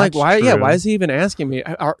time. I'm like, That's why? Yeah, true. why is he even asking me?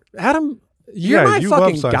 Adam, you're Yeah, my you love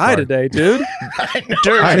fucking sci-fi. guy today, dude. I know.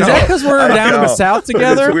 Is that because we're down in the South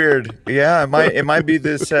together? It's weird. Yeah, it might be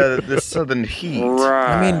this this southern heat.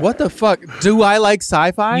 I mean, what the fuck? Do I like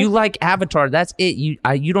sci-fi? You like Avatar. That's it.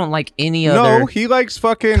 You don't like any other. No, he likes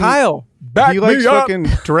fucking Kyle, back He likes me up. fucking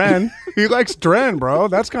Dren. He likes Dren, bro.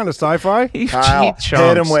 That's kind of sci-fi. He's Kyle, cheap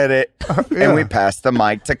hit him chumps. with it, Yeah. and we pass the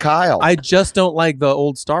mic to Kyle. I just don't like the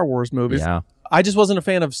old Star Wars movies. Yeah. I just wasn't a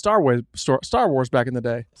fan of Star Wars back in the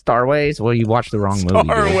day. Starways? Well, you watched the wrong movie.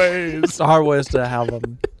 dude. Ways. Star Wars to have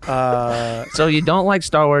them. So you don't like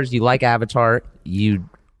Star Wars. You like Avatar. You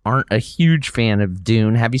aren't a huge fan of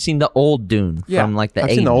Dune. Have you seen the old Dune from like the I've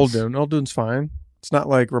 80s? seen the old Dune. Old Dune's fine. It's not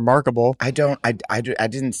like remarkable. I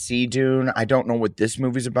didn't see Dune. I don't know what this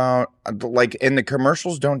movie's about. Like, and the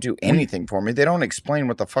commercials don't do anything for me. They don't explain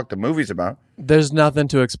what the fuck the movie's about. There's nothing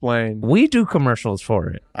to explain. We do commercials for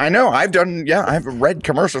it. I know. I've read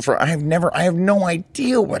commercials for. I have no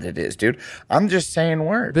idea what it is, dude. I'm just saying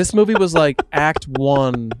words. This movie was like Act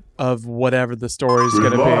 1 of whatever the story's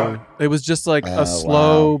going to be. It was just like a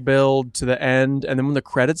slow build to the end, and then when the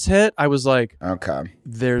credits hit, I was like, Okay.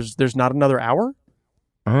 "There's not another hour,"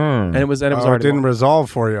 Mm. and it was Oh, it already didn't long.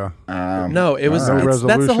 resolve for you. No, it was. No That's the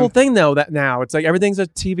resolution? whole thing, though. That now it's like everything's a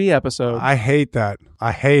TV episode. I hate that.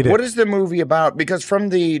 I hate it. What is the movie about? Because from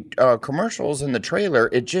the commercials and the trailer,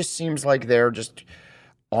 it just seems like they're just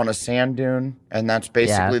on a sand dune, and that's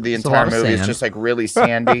basically the it's a lot entire of movie. It's sand. just like really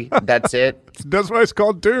sandy. That's it. That's why it's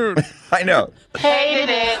called Dune. I know.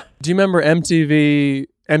 Do you remember MTV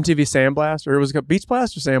Sandblast, or it was Beach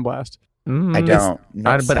Blast or Sandblast? I don't.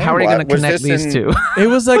 No, But how are you going to was connect this these in- two? It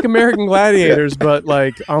was like American Gladiators, but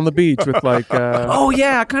like on the beach with like. Oh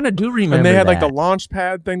yeah, I kind of do remember. and they had like the that. launch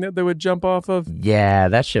pad thing that they would jump off of. Yeah,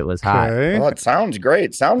 that shit was hot. Okay. Well, it sounds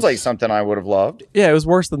great. Sounds like something I would have loved. Yeah, it was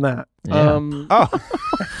worse than that. Yeah. Oh,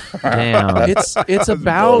 Damn. It's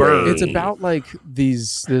about like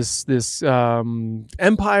this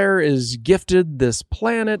empire is gifted this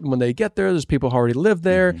planet, and when they get there, there's people who already live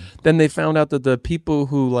there. Then they found out that the people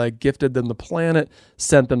who like gifted them the planet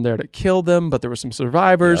sent them there to kill them, but there were some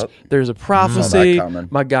survivors. There's a prophecy.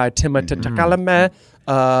 My guy Timothée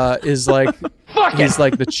Chalamet is like he's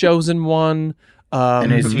like the chosen one.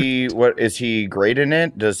 And is he great in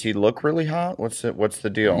it? Does he look really hot? What's the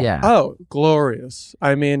deal? Yeah. Oh, glorious.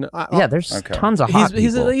 I mean, there's tons of hot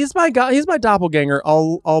people. He's my guy. He's my doppelganger.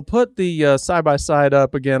 I'll put the side by side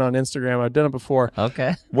up again on Instagram. I've done it before.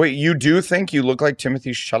 Okay. Wait, you do think you look like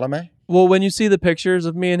Timothée Chalamet? Well, when you see the pictures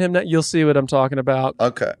of me and him, you'll see what I'm talking about.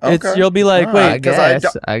 Okay. You'll be like, wait,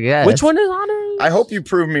 I guess. which one is Honor? I hope you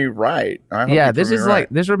prove me right.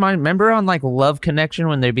 Remember on like Love Connection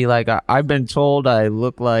when they'd be like, I've been told I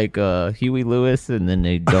look like Huey Lewis, and then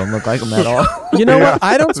they don't look like him at all. You know what?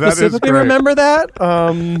 I don't specifically remember that.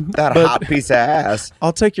 That hot piece of ass.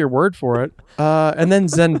 I'll take your word for it. And then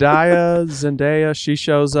Zendaya, she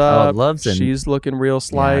shows up. Oh, love Zendaya. She's looking real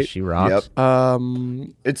slight. Yeah, she rocks.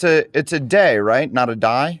 Yep. It's a day, right? Not a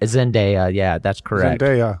die. Zendaya, yeah, that's correct.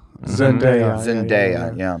 Zendaya.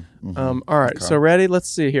 Yeah. All right, so ready? Let's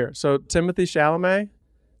see here. So Timothée Chalamet.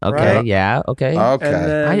 Okay, right? yeah, okay. Okay. And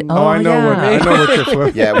then, I know what you're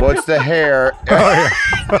flipping. Yeah, what's the hair?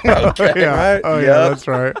 Okay. Yeah. Right? Oh, yeah, that's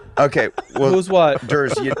right. Okay. Well, Who's what?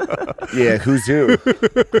 Durs, who's who?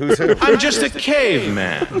 Who's who? I'm just a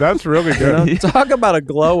caveman. That's really good. Talk about a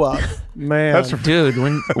glow up, man. Dude, That's really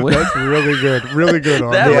good. Really good.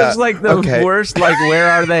 that was like the worst, like, where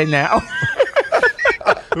are they now?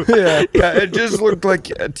 Yeah, it just looked like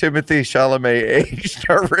Timothée Chalamet aged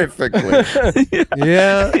horrifically.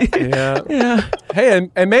 Yeah. Hey,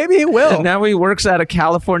 and maybe he will. And now he works at a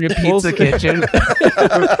California pizza kitchen.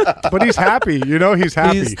 But he's happy. You know, he's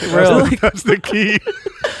happy. That's the key.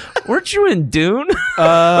 Weren't you in Dune?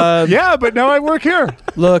 Yeah, but now I work here.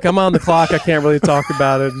 Look, I'm on the clock. I can't really talk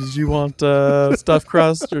about it. Did you want stuffed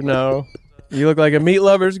crust or no? You look like a meat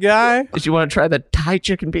lovers guy. Did you want to try the Thai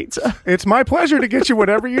chicken pizza? It's my pleasure to get you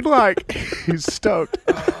whatever you'd like. He's stoked.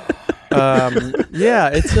 Yeah,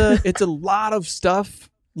 it's a lot of stuff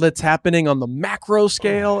that's happening on the macro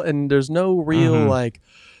scale, and there's no real like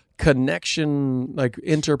connection, like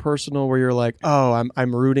interpersonal, where you're like, oh,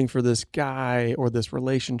 I'm rooting for this guy or this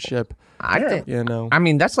relationship. I think, I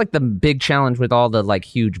mean, that's like the big challenge with all the like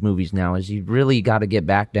huge movies now is you really got to get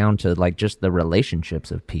back down to like just the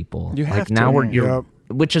relationships of people. You have like now to.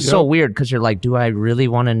 Which is so weird because you're like, do I really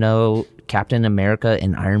want to know Captain America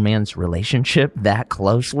and Iron Man's relationship that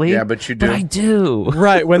closely? Yeah, but you do. But I do.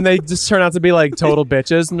 Right, when they just turn out to be like total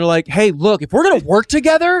bitches, and they're like, hey, look, if we're gonna work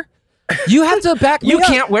together, you have to back me You up.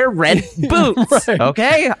 can't wear red boots,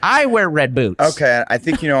 okay? I wear red boots. Okay, I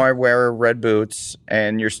think I wear red boots,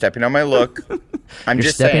 and you're stepping on my look. You're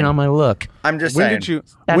just stepping on my look. I'm just saying.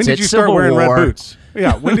 When did you start wearing red boots?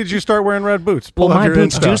 Yeah, when did you start wearing red boots? Well, my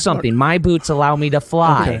boots do something. My boots allow me to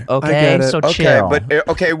fly. Okay, so chill.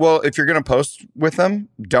 Okay, well, if you're gonna post with them,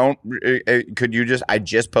 don't. Could you just? I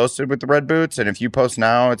just posted with the red boots, and if you post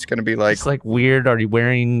now, it's gonna be like. It's like weird. Are you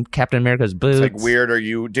wearing Captain America's boots? It's like weird.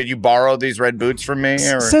 Did you borrow these red boots from me?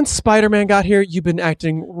 Or? Since Spider-Man got here, you've been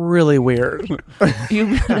acting really weird.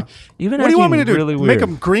 You've been what acting do you want me to do? really weird. Make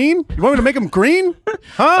them green? You want me to make them green?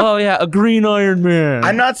 Huh? Oh yeah, a green Iron Man.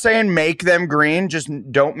 I'm not saying make them green. Just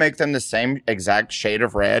don't make them the same exact shade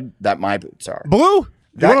of red that my boots are. Blue?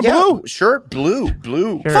 You want a blue? Sure, blue.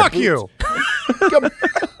 Sure. Fuck you.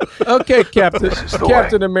 Okay,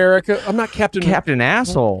 Captain America. I'm not Captain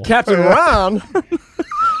Asshole. Captain Ron.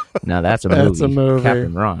 No, that's a movie. That's a movie.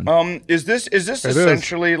 Captain Ron. Is this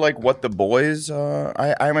essentially like what The Boys?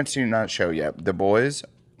 I haven't seen that show yet. The Boys.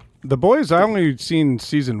 The Boys, I only seen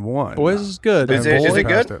season 1. Boys is good. Is it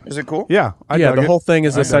good? Is it cool? Yeah. The whole thing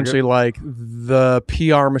is essentially like the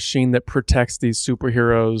PR machine that protects these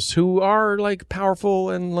superheroes who are like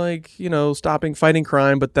powerful and like, fighting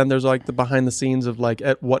crime. But then there's like the behind the scenes of like,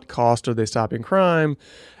 at what cost are they stopping crime?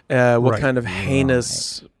 What kind of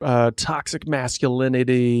heinous, toxic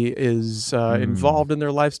masculinity is involved in their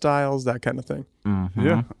lifestyles, that kind of thing. Mm-hmm.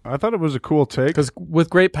 Yeah, I thought it was a cool take. Because with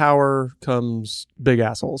great power comes big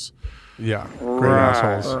assholes. Yeah, great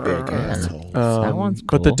assholes. Big assholes. That one's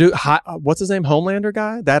cool. But the dude, what's his name? Homelander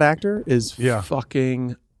guy? That actor is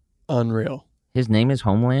fucking unreal. His name is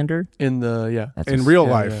Homelander? In real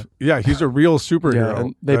life. Yeah, he's a real superhero.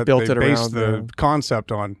 And they built it around the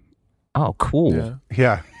concept on. Oh, cool.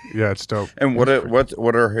 Yeah, it's dope. And what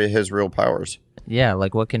are his real powers? Yeah,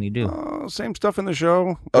 like what can he do? Same stuff in the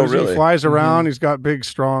show. Oh, really? He flies around. He's got big,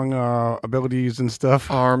 strong abilities and stuff.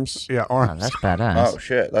 Arms. Yeah, Oh, arms. that's badass. Oh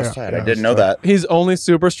shit, that's Yeah, tight. yeah, I didn't know that's that. He's only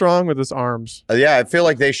super strong with his arms. Yeah, I feel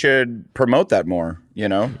like they should promote that more. You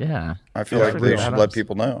know, Yeah. I feel Yeah, like pretty they should badass. let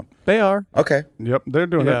people know. They are. Okay. Yep, they're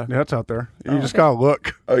doing Yeah. it. Yeah, it's out there. You just gotta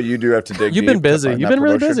look. Oh, you do have to dig. You've deep been to busy. find You've that been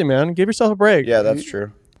really promotion. busy, man. Give yourself a break. Yeah, that's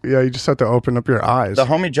true. Yeah, you just have to open up your eyes. The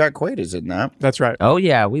homie Jack Quaid is in that. That's right. Oh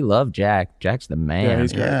yeah, we love Jack. Jack's the man. Yeah,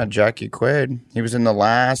 he's great. Yeah, Jackie Quaid. He was in the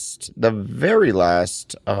very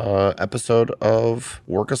last episode of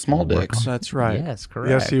Work of Small Dicks. That's right. Yes, correct.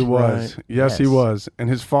 Yes, he was. Right. Yes, he Yes. was. And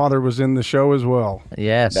his father was in the show as well.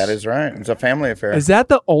 Yes. That is right. It's a family affair. Is that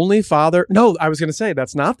the only father? No, I was going to say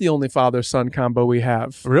that's not the only father-son combo we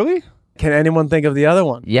have. Really? Can anyone think of the other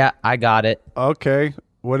one? Yeah, I got it. Okay.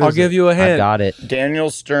 What is I'll give you a I hint. got it.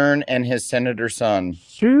 Daniel Stern and his senator son?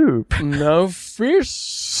 Soup. No fish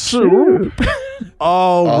soup.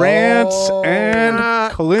 Oh, Rance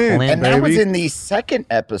and Clint, Clint. And that was baby. in the second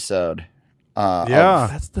episode. Yeah.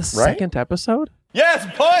 That's the second episode?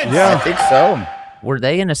 I think so. Were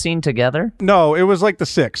they in a scene together? No, it was like the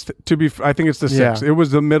 6th. I think it's the 6th. Yeah. It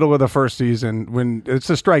was the middle of the first season when it's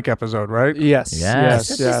the strike episode, right? Yes.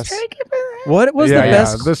 Yes. Yes. What was yeah, the yeah.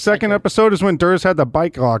 best? The second episode is when Durs had the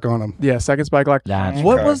bike lock on him. Yeah, second spike lock. That's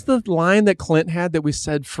What okay. was the line that Clint had that we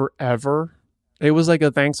said forever? It was like a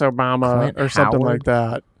thanks Obama Clint or something Howard? like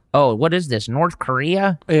that. Oh, what is this? North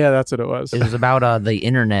Korea? Yeah, that's what it was. It was about the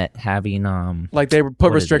internet having Like they put What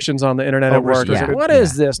is restrictions on the internet Oh, at work. It was like, yeah. what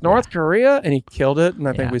is this? North Korea? And he killed it. And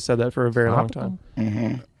I think Yeah. we said that for a very long time.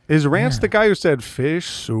 Is Rance the guy who said fish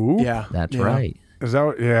soup? Yeah. That's Yeah. right. Is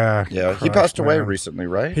that? Yeah. Yeah, he Christ, passed away man. recently,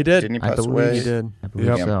 right? He did. Didn't he I pass believe away? He did. I believe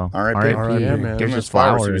Yep. so. R.I.P. Yeah, man. Give Here's him his his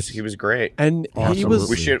flowers. flowers. He was great. And he was.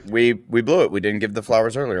 Absolutely. We blew it. We didn't give the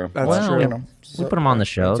flowers earlier. That's Well, true. You know, We put him on the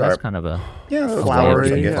show. That's That's all right. kind of a Yeah,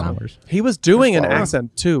 Flowery, I yeah. guess. flowers. He was doing an Flower.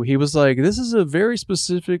 accent too. He was like, "This is a very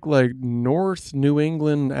specific, like North New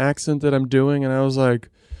England accent that I'm doing," and I was like,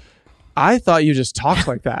 "I thought you just talked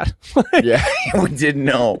like that." Yeah, we didn't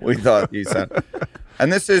know. We thought you said.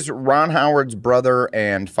 And this is Ron Howard's brother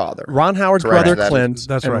and father. Ron Howard's Correct. brother That is- Clint,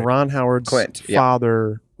 that's and right. Ron Howard's Clint, yeah.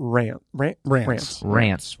 father Rance.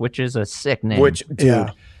 Rance, which is a sick name. Which, dude, Yeah.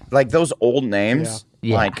 like those old names,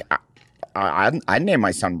 Yeah. like I'd name my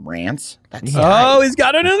son Rance. That's Oh, he's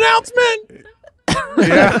got an announcement.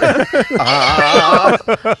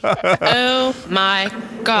 Oh my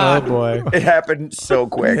Oh God. boy. It happened so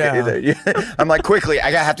quick. Yeah. I'm like, quickly,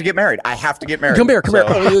 I have to get married. I have to get married. Come here.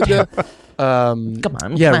 So- Come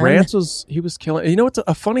on. Yeah, Clem. Rance was killing. You know what's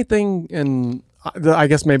a funny thing, and I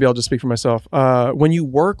guess maybe I'll just speak for myself. When you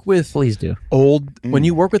work with Please do. when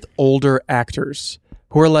you work with older actors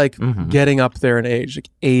who are like getting up there in age, like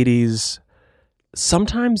 80s,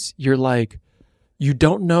 sometimes you're like, you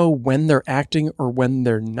don't know when they're acting or when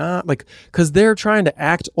they're not, like, because they're trying to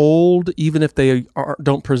act old, even if they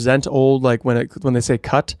don't present old, like when they say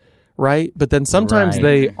cut, right? But then sometimes Right.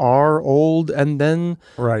 they are old, and then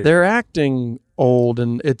Right. they're acting old,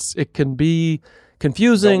 and it can be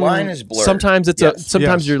confusing. The line is blurred. Sometimes Yes.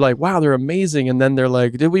 sometimes Yes. you're like, wow, they're amazing, and then they're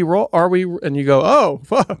like, did we roll? Are we? And you go, oh,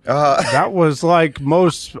 fuck. That was like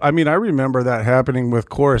most. I mean, I remember that happening with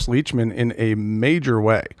Cloris Leachman in a major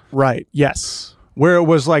way, Right? Yes. where it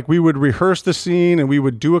was like we would rehearse the scene and we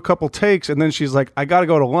would do a couple takes, and then she's like, "I got to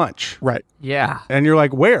go to lunch." Right. Yeah. And you're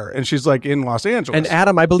like, "Where?" And she's like, "In Los Angeles." And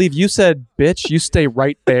Adam, I believe you said, "Bitch, you stay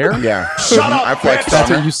right there." Yeah. Shut up. I flexed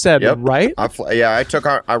That's on what her. you said, Yep. right?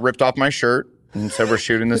 I ripped off my shirt and said we're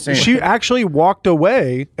shooting the scene. She actually walked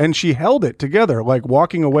away and she held it together, like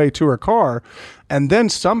walking away to her car, and then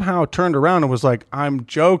somehow turned around and was like, "I'm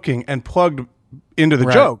joking," and plugged into the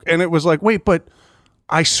Right. joke. And it was like, "Wait, but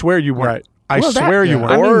I swear you weren't. Right. I Well, that- swear you yeah.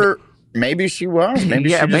 weren't." Or maybe she was. Maybe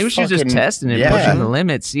yeah, she maybe she's just fucking- testing it, Yeah. pushing the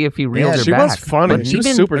limits, see if he reels her She back. was funny. But She was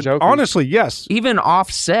even- super jokey. Honestly, yes. Even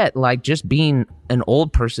offset, like just being an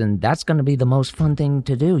old person, that's going to be the most fun thing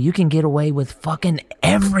to do. You can get away with fucking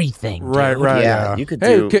everything. Right, dude. right. Yeah, you could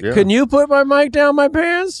Hey, do. yeah. can you put my mic down my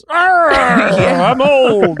pants? I'm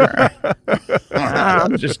old.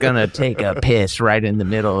 I'm just going to take a piss right in the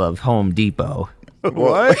middle of Home Depot.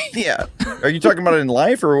 What? Yeah. Are you talking about it in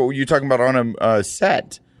life, or were you talking about on a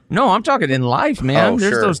set? No, I'm talking in life, man. Oh,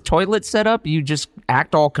 There's sure. those toilets set up. You just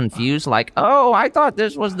act all confused, like, oh, I thought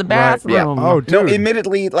this was the bathroom. Yeah. Oh, dude. No,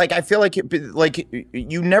 admittedly, like I feel like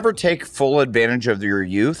you never take full advantage of your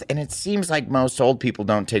youth, and it seems like most old people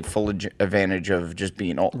don't take full advantage of just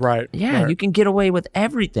being old. Right. Yeah, right. you can get away with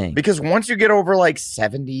everything. Because once you get over like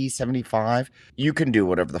 70, 75, you can do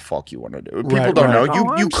whatever the fuck you want to do. People Right, don't right. know.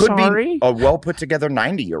 Oh, You I'm could sorry. be a well put together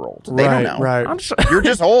 90-year-old. They Right, don't know. right. I'm sorry. You're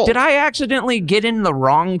just old. Did I accidentally get in the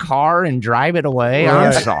wrong car and drive it away? Right.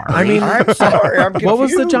 I'm sorry. I mean, I'm sorry. I'm confused. What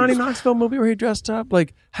was the Johnny Knoxville movie where he dressed up?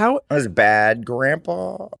 Like, how? That was Bad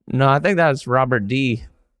Grandpa. no, I think that was Robert D.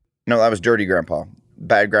 No, that was Dirty Grandpa.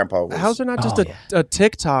 Bad Grandpa was. How's there not just a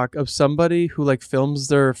TikTok of somebody who like films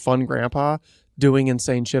their fun grandpa doing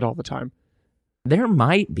insane shit all the time? There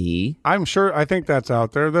might be. I'm sure. I think that's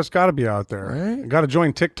out there. That's got to be out there. Right? Got to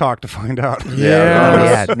join TikTok to find out.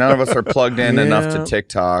 Yeah. None of us are plugged in enough to Yeah.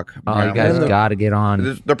 TikTok. Oh, you guys got to get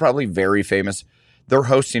on. They're probably very famous. They're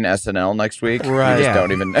hosting SNL next week. Right. You just Yeah.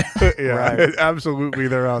 don't even know. Yeah, absolutely.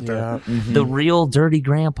 They're out there. Yeah. The real dirty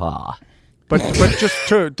grandpa. But just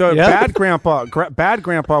true. The Yeah. Bad Grandpa. Bad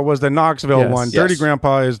Grandpa was the Knoxville Yes. one. Yes. Dirty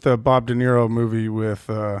Grandpa is the Bob De Niro movie with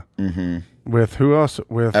who else?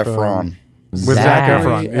 With Efron. with Zac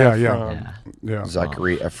Efron. Yeah, Efron. yeah.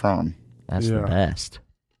 Zachary Efron. That's the Yeah. best.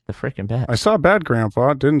 The freaking best. I saw Bad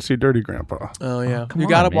Grandpa. Didn't see Dirty Grandpa. Oh yeah. come You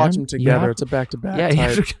got to on, watch man. them You together. have- It's a back-to-back. Yeah,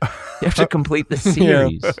 you have to complete the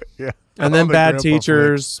series. Yeah. And All then the Bad Grandpa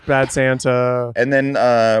Teachers, Bad Santa. And then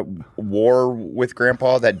War with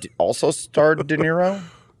Grandpa that also starred De Niro.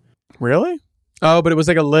 Really? Oh, but it was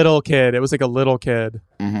like a little kid. It was like a little kid.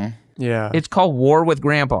 Mm-hmm. Yeah. It's called War with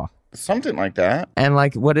Grandpa. Something like that. And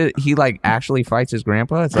like, he like actually fights his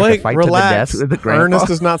grandpa? It's like Blake, a fight relax. to the death with the grandpa. Ernest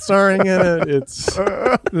is not starring in it. It's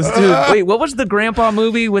this dude. Wait, what was the grandpa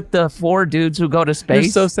movie with the 4 dudes who go to You're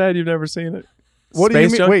space? so sad you've never seen it. What do you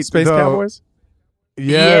Space mean? Junk- Wait, Space the- Cowboys?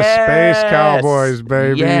 Yes, Yes. Space Cowboys,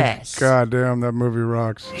 baby. Yes. God damn, that movie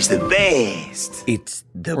rocks. It's the best. It's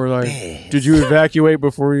the Or like, best. did you evacuate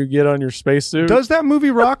before you get on your spacesuit? Does that movie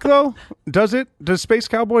rock though? Does it? Does Space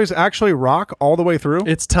Cowboys actually rock all the way through?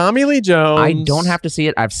 It's Tommy Lee Jones. I don't have to see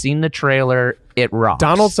it. I've seen the trailer. It rocks.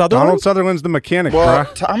 Donald Sutherland. Donald Sutherland's the mechanic, Well,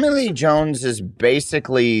 bruh. Tommy Lee Jones is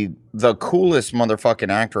basically the coolest motherfucking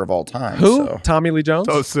actor of all time. Who? So. Tommy Lee Jones.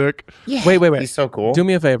 So sick. Wait. He's so cool. Do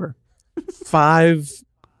me a favor. 5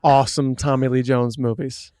 awesome Tommy Lee Jones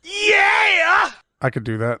movies. I could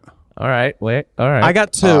do that. All right. Wait. All right. I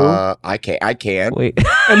got 2. I can't. Wait.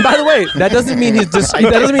 And by the way, that doesn't mean he's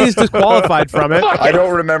disqualified from it. I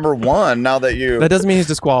don't remember one now that you. That doesn't mean he's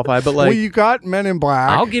disqualified. But like, Well, you got Men in Black.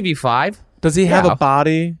 I'll give you 5. does he have Yeah. a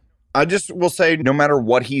body? I just will say, no matter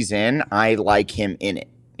what he's in, I like him in it.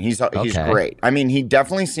 He's Okay. great. I mean, he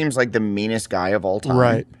definitely seems like the meanest guy of all time.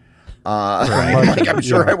 Right. Like, I'm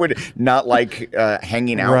sure I would not like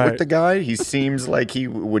hanging out Right. with the guy. He seems like he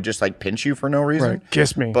would just like pinch you for no reason. Right.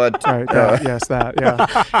 Kiss me. But Right. Yes, that. Yeah.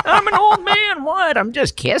 I'm an old man. What? I'm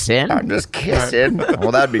just kissing. I'm just kissing. Well,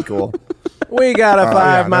 that'd be cool. We got a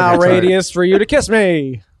 5-mile that'd be tight. radius for you to kiss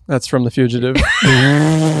me. That's from The Fugitive.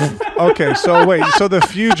 Okay, so wait, so The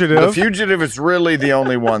Fugitive. The Fugitive is really the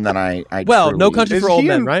only one that I Well, truly- No Country Is for Old he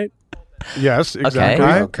Men, in- right? Yes, exactly.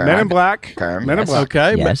 Okay. Men in Black. Okay. Men in Yes. Black.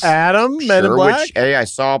 Okay. Yes. Adam, Men in Sure, Black. which, hey, I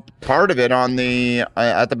saw part of it on the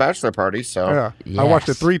at the bachelor party. So Yeah. I watched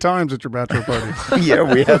it Yes. 3 times at your bachelor party. yeah,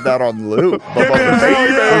 we had that on loop.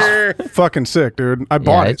 Fucking sick, dude. I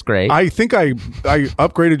bought it. it's great. I think I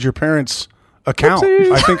upgraded your parents' account.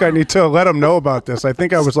 I think I need to let them know about this. I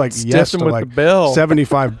think I was like Stiff yes them to with like the bill.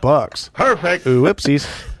 $75. Perfect. Ooh, whoopsies.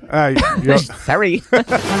 Yep. Sorry.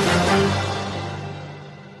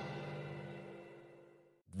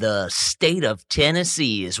 The state of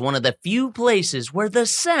Tennessee is one of the few places where the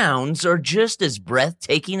sounds are just as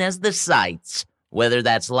breathtaking as the sights. Whether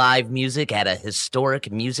that's live music at a historic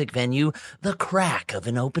music venue, the crack of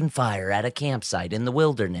an open fire at a campsite in the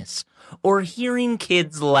wilderness, or hearing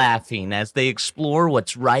kids laughing as they explore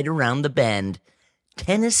what's right around the bend,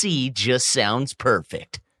 Tennessee just sounds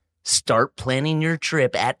perfect. Start planning your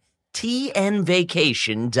trip at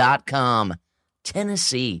tnvacation.com.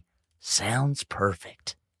 Tennessee sounds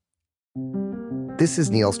perfect. This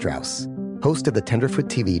is Neil Strauss, host of the Tenderfoot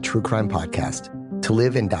TV true crime podcast, To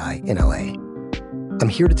Live and Die in LA. I'm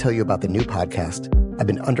here to tell you about the new podcast I've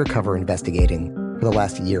been undercover investigating for the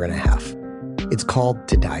last year and a half. It's called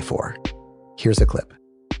To Die For. Here's a clip.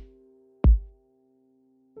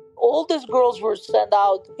 All these girls were sent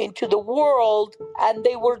out into the world and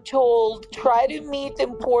they were told, try to meet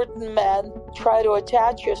important men, try to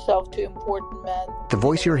attach yourself to important men. The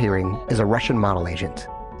voice you're hearing is a Russian model agent,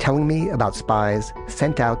 telling me about spies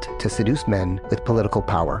sent out to seduce men with political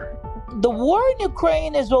power. The war in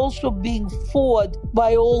Ukraine is also being fought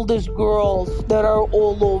by all these girls that are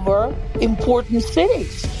all over important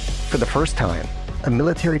cities. For the first time, a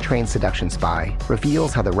military-trained seduction spy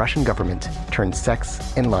reveals how the Russian government turned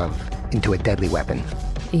sex and love into a deadly weapon.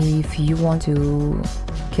 If you want to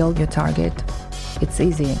kill your target, it's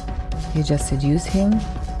easy. You just seduce him,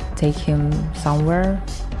 take him somewhere,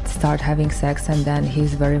 start having sex, and then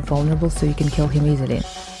he's very vulnerable, so you can kill him easily.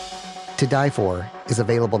 To Die For is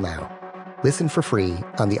available now. Listen for free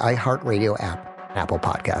on the iHeartRadio app, Apple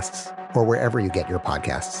Podcasts, or wherever you get your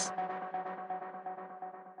podcasts.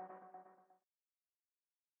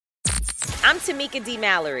 I'm Tamika D.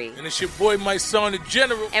 Mallory. And it's your boy, my son, the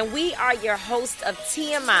General. And we are your hosts of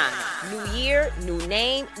TMI. New year, new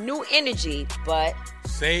name, new energy, but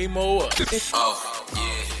same old us. Oh,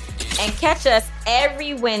 yeah. And catch us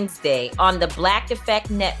every Wednesday on the Black Effect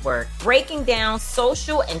Network, breaking down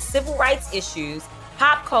social and civil rights issues,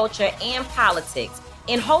 pop culture, and politics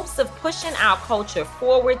in hopes of pushing our culture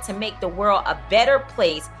forward to make the world a better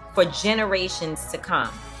place for generations to come.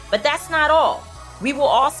 But that's not all. We will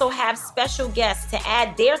also have special guests to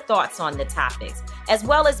add their thoughts on the topics, as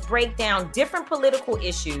well as break down different political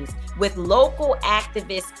issues with local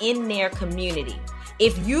activists in their community.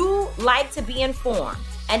 If you like to be informed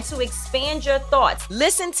and to expand your thoughts,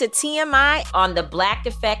 listen to TMI on the Black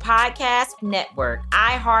Effect Podcast Network,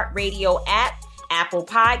 iHeartRadio app, Apple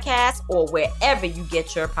Podcasts, or wherever you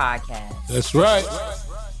get your podcasts. That's right.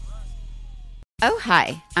 Oh,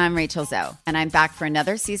 hi, I'm Rachel Zoe, and I'm back for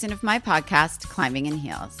another season of my podcast, Climbing in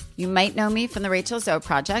Heels. You might know me from the Rachel Zoe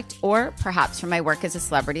Project, or perhaps from my work as a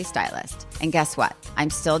celebrity stylist. And guess what? I'm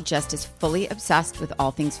still just as fully obsessed with all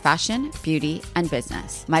things fashion, beauty, and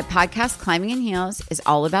business. My podcast, Climbing in Heels, is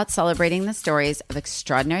all about celebrating the stories of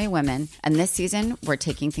extraordinary women, and this season, we're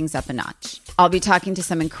taking things up a notch. I'll be talking to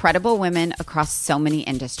some incredible women across so many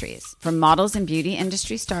industries, from models and beauty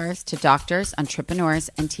industry stars to doctors, entrepreneurs,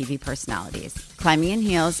 and TV personalities. Climbing in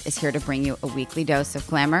Heels is here to bring you a weekly dose of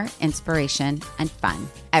glamour, inspiration, and fun.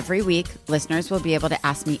 Every week, listeners will be able to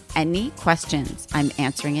ask me any questions. I'm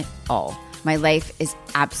answering it all. My life is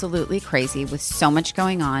absolutely crazy with so much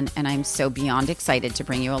going on, and I'm so beyond excited to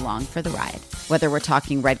bring you along for the ride. Whether we're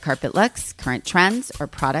talking red carpet looks, current trends, or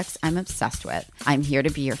products I'm obsessed with, I'm here to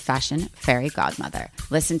be your fashion fairy godmother.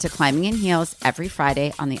 Listen to Climbing in Heels every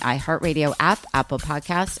Friday on the iHeartRadio app, Apple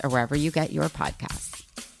Podcasts, or wherever you get your podcasts.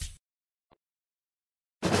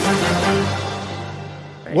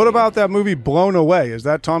 What about that movie Blown Away? Is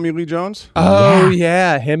that Tommy Lee Jones? Oh,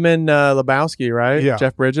 yeah. Him and Lebowski, right? Yeah.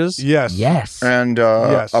 Jeff Bridges? Yes. And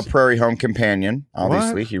Yes. A Prairie Home Companion.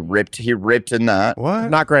 Obviously, What? he ripped in that. What?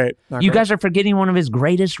 Not great. You guys are forgetting one of his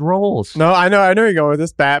greatest roles. No, I know you're going with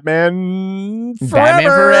this. Batman Forever. Batman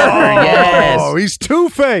Forever, yes. Oh, he's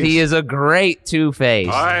Two-Face. He is a great Two-Face.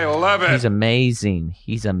 I love it. He's amazing.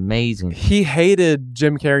 He's amazing. He hated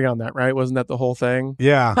Jim Carrey on that, right? Wasn't that the whole thing?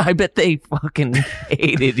 Yeah. I bet they fucking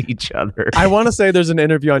hated each other. I want to say there's an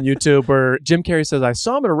interview on YouTube where Jim Carrey says, I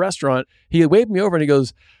saw him at a restaurant. He waved me over and he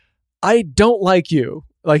goes, I don't like you.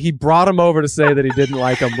 Like, he brought him over to say that he didn't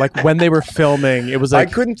like him. Like, when they were filming, it was like...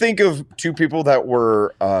 I couldn't think of two people that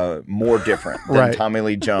were more different than Right. Tommy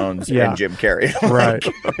Lee Jones Yeah. and Jim Carrey. Right.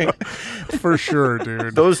 For sure,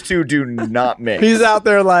 dude. Those two do not mix. He's out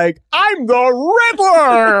there like, I'm the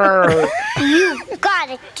Riddler! You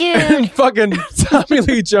got it, dude. And fucking Tommy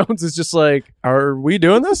Lee Jones is just like, are we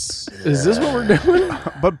doing this? Is this what we're doing?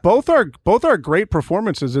 But both are great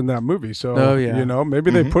performances in that movie. So, Oh, yeah. you know,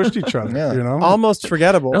 maybe they pushed each other, Yeah. you know? Almost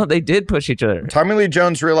forgettable. No, they did push each other. Tommy Lee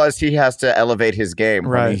Jones realized he has to elevate his game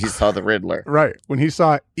when Right. he saw the Riddler. Right. When he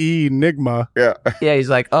saw Enigma. Yeah. Yeah, he's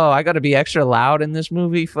like, oh, I got to be extra loud in this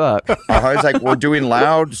movie? Fuck. He's like, we're doing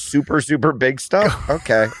loud, super, super big stuff?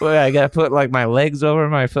 Okay. Well, I got to put like my legs over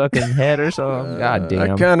my fucking head or something. God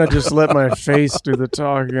damn. I kind of just let my face do the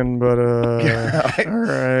talking, but all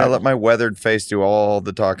right. I let my weathered face do all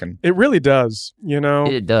the talking. It really does, you know?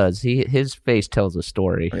 It does. His face tells a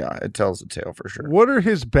story. Yeah, it tells a tale for sure. What are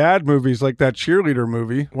his bad movies, like that cheerleader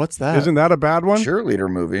movie? What's that? Isn't that a bad one? Cheerleader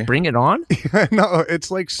movie. Bring it on? No, it's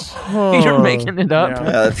like... You're making it up.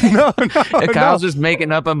 Yeah. Kyle's just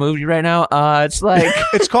making up a movie right now. It's like...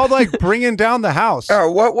 It's called like Bringing Down the House.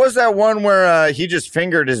 Oh, what was that one where he just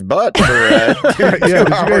fingered his butt for Yeah, did you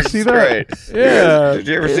guys see that? straight? Yeah. Did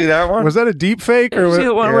you ever see that one? Was that a deep fake? Or See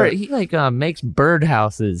the one yeah. where he like makes birdhouses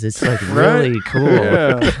houses. It's like really cool.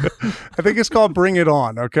 Yeah. I think it's called Bring It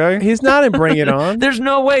On, okay? He's not in Bring It On. There's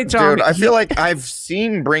no way, Tommy. Dude, I feel like I've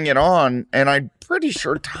seen Bring It On, and I'm pretty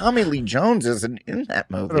sure Tommy Lee Jones isn't in that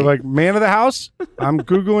movie. They're like, Man of the House? I'm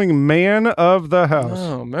Googling Man of the House.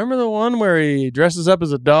 Oh, remember the one where he dresses up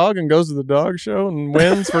as a dog and goes to the dog show and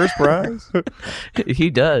wins first prize? He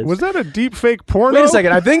does. Was that a deep fake porno? Wait a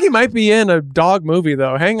second. I think he might be in a dog movie,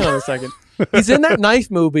 though. Hang on a second. He's in that knife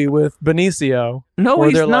movie with Benicio. No,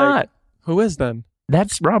 he's they're not. Like, who is then?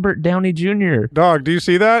 That's Robert Downey Jr. Dog, do you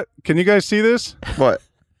see that? Can you guys see this? What?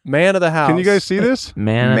 Man of the House. Can you guys see this?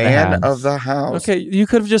 Man of the House. Okay, you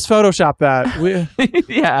could have just photoshopped that.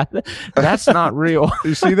 Yeah, that's not real.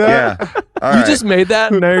 You see that? Yeah. You just made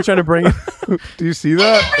that, and now you're trying to bring it. Do you see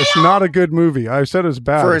that? It's not a good movie. I said it's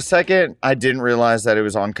bad. For a second, I didn't realize that it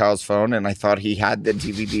was on Kyle's phone, and I thought he had the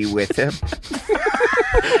DVD with him.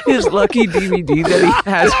 His lucky DVD that he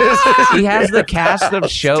has. He has the cast of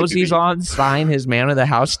shows he's on sign his Man of the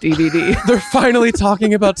House DVD. They're finally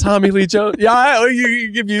talking about Tommy Lee Jones. Yeah,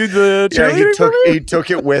 you give you the he took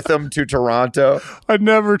it with him to Toronto. I'd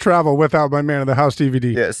never travel without my Man of the House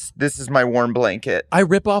DVD. Yes, this is my warm blanket. I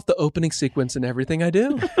rip off the opening sequence in everything I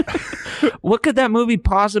do. What could that movie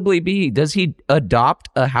possibly be? Does he adopt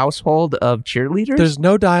a household of cheerleaders? There's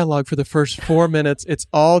no dialogue for the first 4 minutes. It's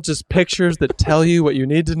all just pictures that tell you what you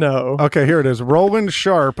need to know. Okay, here it is. Roland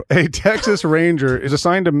Sharp, a Texas Ranger, is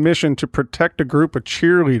assigned a mission to protect a group of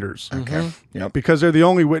cheerleaders. Okay. Yep. Because they're the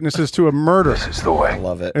only witnesses to a murder. This is the way. I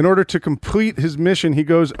love it. In order to complete his mission, he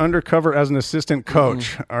goes undercover as an assistant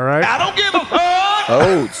coach. All right? I don't give a fuck.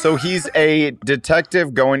 Oh, so he's a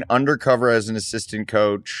detective going undercover as an assistant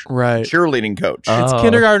coach. Right. Cheerleading coach. It's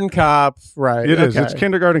Kindergarten Cop. Right. It is. It's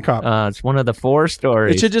Kindergarten Cop. It's one of the 4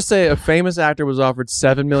 stories. It should just say a famous actor was offered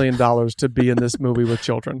 $7 million to be in this movie with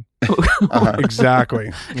children.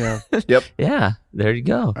 Exactly. Yeah. Yep. Yeah. There you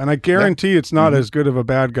go. And I guarantee it's not as good of a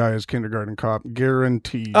bad guy as Kindergarten Cop.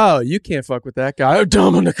 Guaranteed. Oh, you can't fuck with that guy. Oh,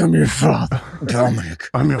 Dominic, I'm your father. Dominic.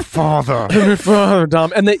 I'm your father. I'm your father,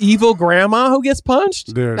 Dom. And the evil grandma who gets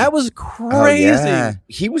punched? Dude. That was crazy. Oh, yeah.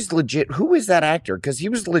 He was legit. Who is that actor? Because he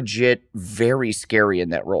was legit very scary in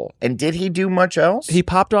that role. And did he do much else? He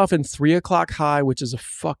popped off in 3 O'Clock High, which is a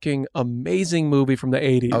fucking amazing movie from the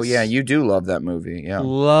 80s. Oh, yeah. You do love that movie. Yeah.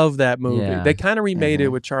 Love that movie. Yeah. They kind of remade it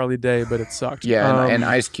with Charlie Day, but it sucked. Yeah, and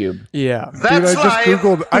Ice Cube. Yeah. Dude,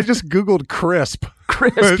 I just Googled Crisp.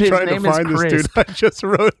 Crisp. I was His trying to name is find this Crisp. dude. I just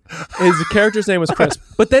wrote. His character's name was Crisp,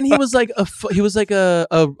 but then he was like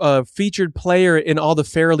a featured player in all the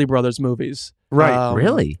Farrelly Brothers movies. Right.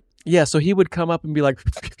 Really? Yeah. So he would come up and be like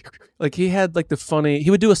he had like he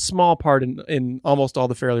would do a small part in almost all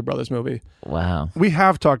the Farrelly Brothers movie. Wow. We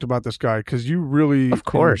have talked about this guy because you really Of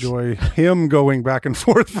course. enjoy him going back and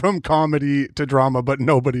forth from comedy to drama, but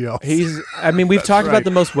nobody else. We've talked about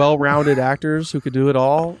the most well-rounded actors who could do it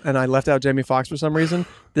all, and I left out Jamie Foxx for some reason.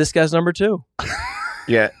 This guy's number 2.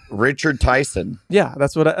 Yeah, Richard Tyson. Yeah,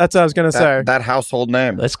 that's what I was gonna say. That household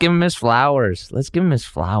name. Let's give him his flowers.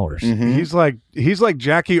 Mm-hmm. He's like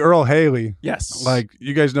Jackie Earl Haley. Yes. Like,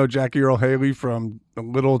 you guys know Jackie Earl Haley from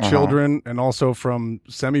Little Children and also from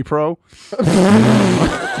Semi-Pro.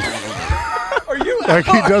 Are you like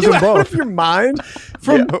he does them out both. of your mind?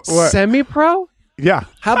 From Semi-Pro? Yeah.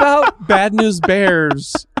 How about Bad News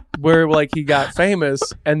Bears, where like he got famous,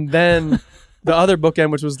 and then the other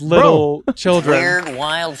bookend, which was Little Children. Weird,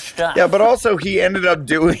 wild stuff. Yeah, but also he ended up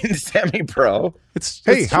doing Semi-Pro.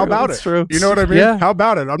 Hey, how about it? True. You know what I mean? Yeah. How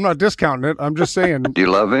about it? I'm not discounting it. I'm just saying. Do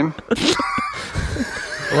you love him?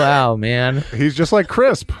 Wow, man. He's just like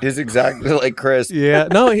Crisp. He's exactly like Crisp. Yeah,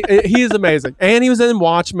 no, he is amazing. And he was in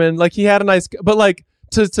Watchmen. Like, he had a nice, but like,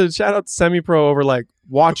 to shout out Semi-Pro over like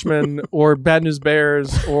Watchmen or Bad News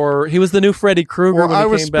Bears, or he was the new Freddy Krueger when I he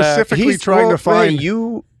was came back. specifically trying to find.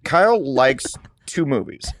 Kyle likes 2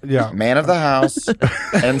 movies. Yeah. Man of the House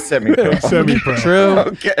and Semi-Pro. Semi-Pro. True.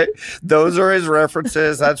 Okay. Those are his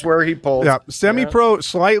references. That's where he pulls. Yeah. Semi-Pro,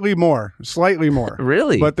 slightly more.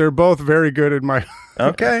 Really? But they're both very good in my.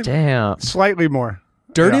 Okay. Damn. Slightly more.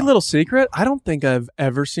 Dirty Yeah. Little Secret? I don't think I've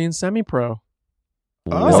ever seen Semi-Pro.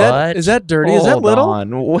 What? Is that dirty? Is that little?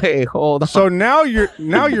 Hold on. So now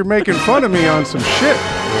you're making fun of me on some shit.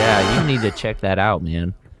 Yeah, you need to check that out,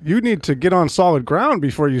 man. You need to get on solid ground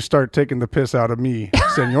before you start taking the piss out of me,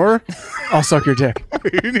 senor. I'll suck your dick.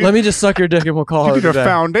 Let me just suck your dick and we'll call You it need a today.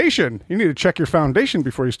 foundation. You need to check your foundation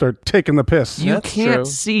before you start taking the piss. You That's can't true.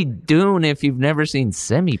 see Dune if you've never seen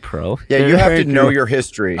Semi-Pro. Yeah, you have to Thank know you. your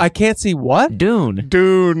history. I can't see what? Dune.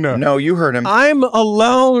 Dune. No, you heard him. I'm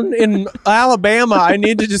alone in Alabama. I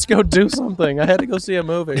need to just go do something. I had to go see a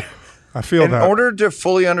movie. I feel in that. order to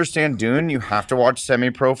fully understand Dune, you have to watch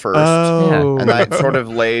Semi-Pro first. Oh. And that sort of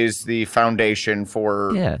lays the foundation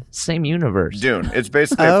for same universe. Dune. It's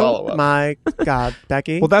basically a follow-up. Oh my God,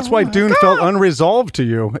 Becky. Well, that's why Dune felt unresolved to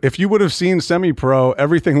you. If you would have seen Semi-Pro,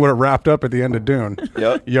 everything would have wrapped up at the end of Dune.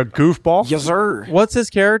 Yep. You goofball. Yes, sir. What's his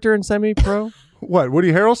character in Semi-Pro? What,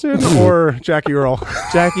 Woody Harrelson or Jackie Earl?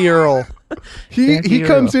 Jackie Earl. He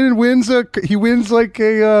comes in and wins a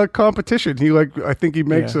competition. I think he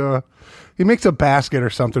makes a basket or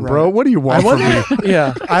something, bro. What do you want from me?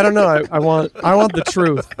 Yeah, I don't know. I want the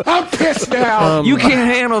truth. I'm pissed now. You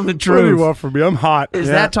can't handle the truth. What do you want from me? I'm hot. Is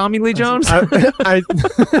that Tommy Lee Jones?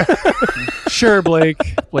 Sure, Blake.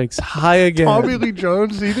 Blake's high again. Tommy Lee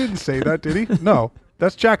Jones? He didn't say that, did he? No.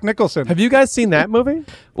 That's Jack Nicholson. Have you guys seen that movie?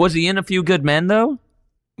 Was he in A Few Good Men though?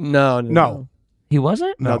 No. He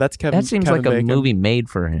wasn't? No, that's Kevin. That seems Kevin like a Bacon. movie made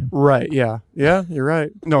for him. Right? Yeah. Yeah, you're right.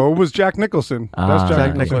 No, it was Jack Nicholson. That's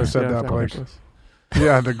Jack Nicholson who said that, Jack Blake. Nicholson.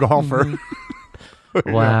 Yeah, the golfer.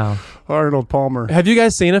 Wow. Arnold Palmer. Have you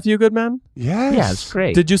guys seen A Few Good Men? Yes. Yeah, it's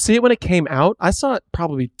great. Did you see it when it came out? I saw it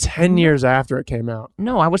probably 10 years after it came out.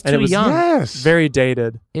 No, I was And too it was young. Yes. Very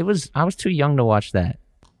dated. I was too young to watch that.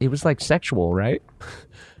 It was like sexual, right?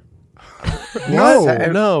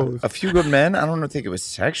 No. A Few Good Men? I don't think it was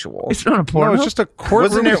sexual. It's not a porno. No, it's just a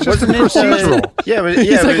courtroom. Wasn't it? It's just a procedural. Yeah, but,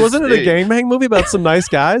 He's like, wasn't it a gangbang movie about some nice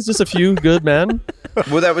guys? Just a few good men?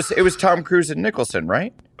 Well, it was Tom Cruise and Nicholson,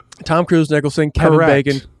 right? Tom Cruise, Nicholson, Kevin Correct.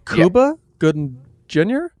 Bacon, Cuba Gooden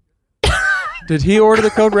Jr.? Did he order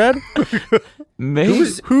the code red? Maybe.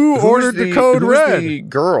 Who ordered the code who was red? the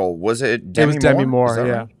girl? Was it It Demi was Demi Moore? Moore, Is that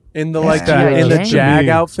yeah. right? In the Yes. in the Yes. Jag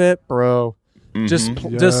Me. outfit, bro. Just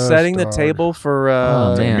Yes, setting the dog. table for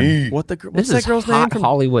Oh, man. Me. what's This that is girl's hot name from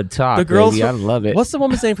Hollywood talk, the girls baby. I from- love it. What's the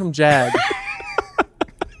woman's name from Jag?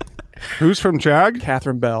 Who's from Jag?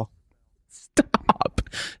 Catherine Bell.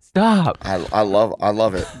 Stop. I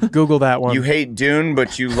love it. Google that one. You hate Dune,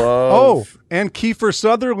 but you love. Oh, and Kiefer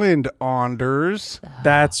Sutherland, Anders.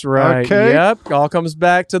 That's right. Okay. Yep. All comes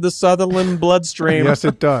back to the Sutherland bloodstream. Yes,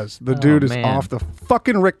 it does. The dude is man. off the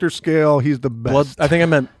fucking Richter scale. He's the best. Blood. I think I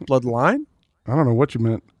meant bloodline. I don't know what you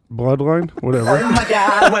meant. Bloodline? Whatever. my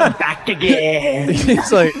God, we're back again.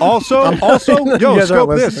 He's like, Also, You yo, guys aren't scope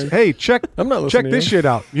this. listening. Hey, check I'm not check listening this to you. shit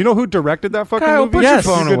out. You know who directed that fucking Kyle, movie? put yes.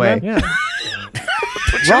 your phone Good away. Man? Yeah.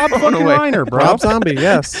 Rob fucking away. Reiner, bro. Rob Zombie.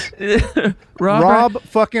 Yes. Rob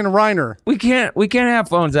fucking Reiner. We can't have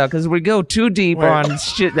phones out because we go too deep Wait. on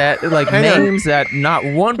shit that like Hang on. names that not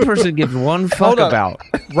one person gives one fuck Hold on. about.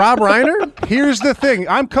 Rob Reiner. Here's the thing.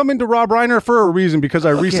 I'm coming to Rob Reiner for a reason because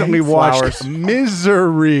I recently watched Flowers.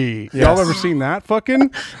 Misery. Yes. Y'all ever seen that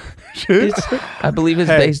fucking shit? I believe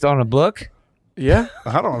it's Hey. based on a book. Yeah.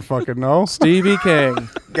 I don't fucking know. Stevie King.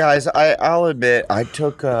 Guys, I'll admit I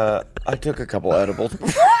took a couple edibles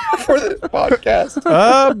for this podcast,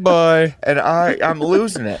 Oh boy. and I'm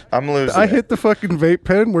losing it. I hit the fucking vape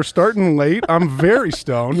pen. We're starting late. I'm very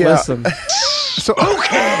stoned. Yeah. Listen. So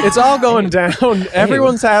It's all going down.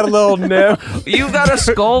 Everyone's had a little nip. You got a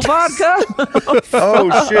skull vodka?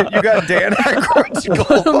 Oh shit! You got Dan Aykroyd's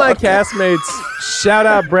One of my castmates, shout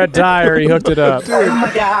out Brett Dyer, he hooked it up. Oh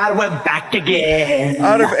my God, we're back again.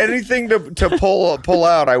 Out of anything to pull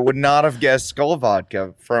out, I would not have guessed Skull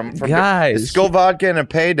Vodka from Guys. Skull Vodka and a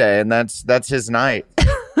Payday, and that's his night.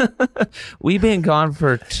 We've been gone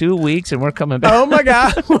for 2 weeks and we're coming back. Oh my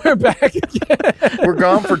God, we're back again. We're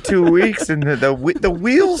gone for 2 weeks, and the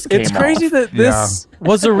wheels came It's crazy off. that this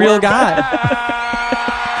was a real guy.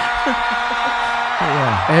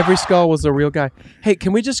 Every skull was a real guy. Hey,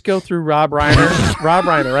 can we just go through Rob Reiner? Rob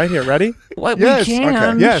Reiner, right here. Ready? What Yes, we can,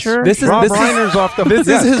 okay. Yes. sure. This is Rob this Reiner's is, off the. This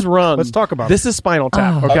yes. is his run. Let's talk about This is Spinal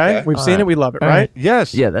Tap. Oh, Okay, okay. we've All seen right. it. We love it, All right? right.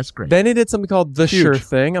 Yes. Yeah, that's great. Then he did something called The Huge. Sure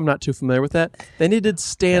Thing. I'm not too familiar with that. Then he did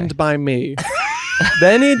Stand By Me.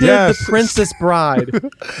 Then he did Yes. The Princess Bride.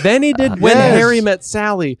 Then he did When Yes. Harry Met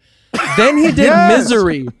Sally. Then he did Yes.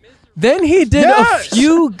 Misery. Then he did Yes. A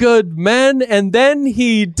Few Good Men. And then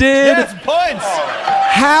he did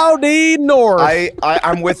Howdy North.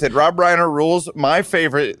 I'm with it. Rob Reiner rules. My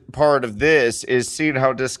favorite part of this is seeing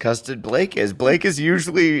how disgusted Blake is. Blake is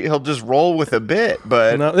usually he'll just roll with a bit,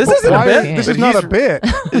 but No, this isn't a Why- bit. This But is not he's- a bit.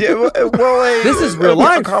 yeah, well, This is real a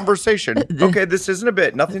life. conversation. Okay, this isn't a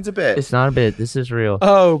bit. Nothing's a bit. It's not a bit. This is real.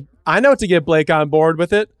 Oh, I know to get Blake on board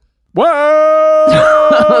with it. Whoa!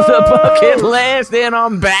 The bucket list and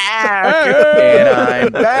I'm back. And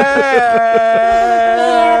I'm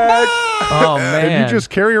back. Oh And man. you just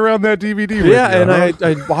carry around that DVD with Yeah, you, and huh?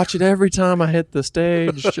 I watch it every time I hit the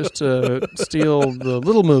stage just to steal the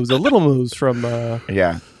little moves from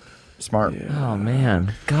Yeah. Smart. Oh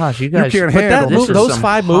man, gosh, you guys. can't handle those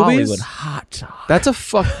 5 movies. Hollywood hot talk. That's a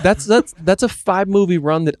that's a 5-movie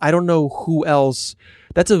run that I don't know who else.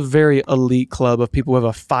 That's a very elite club of people who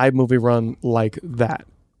have a 5-movie run like that.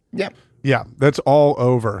 Yep. Yeah, that's all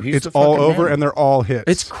over. He's it's the all fucking over, man. and they're all hits.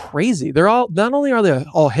 It's crazy. They're all, not only are they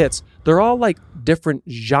all hits, they're all like different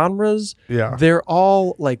genres. Yeah. They're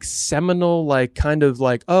all like seminal, like kind of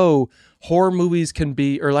like, oh, horror movies can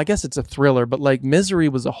be, or I guess it's a thriller, but like Misery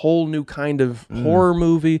was a whole new kind of horror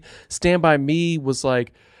movie. Stand By Me was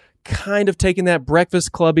like kind of taking that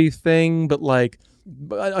Breakfast Clubby thing, but like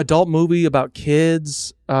adult movie about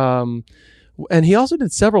kids. And he also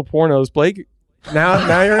did several pornos. Blake,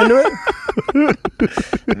 now you're into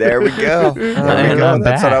it? There we go. There we go.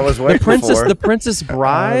 That's what I was waiting for. The Princess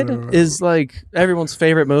Bride is like everyone's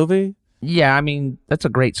favorite movie. Yeah, I mean that's a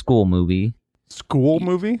great school movie. School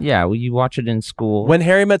movie? Yeah, well, you watch it in school. When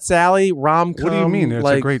Harry Met Sally, rom-com. What do you mean? It's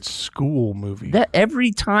like, a great school movie. That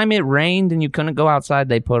every time it rained and you couldn't go outside,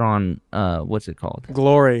 they put on what's it called?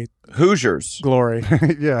 Glory. Hoosiers. Glory.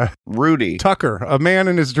 Yeah. Rudy. Tucker, a man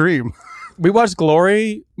in his dream. We watched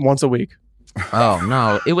Glory once a week. Oh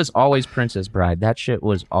no, it was always Princess Bride. That shit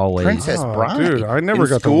was always Princess Bride. Dude, I never In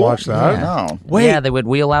got school? to watch that. No. Wait. Yeah, they would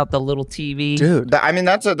wheel out the little TV. Dude. I mean,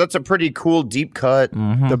 that's a pretty cool deep cut.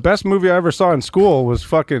 The best movie I ever saw in school was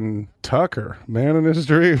fucking Tucker, man in his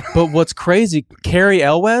dream. But what's crazy, Cary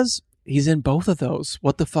Elwes, he's in both of those.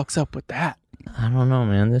 What the fuck's up with that? I don't know,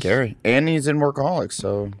 man. This Gary. And he's in Workaholics,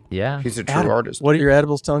 so yeah, he's a true Adam, artist. What are your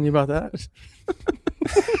edibles telling you about that?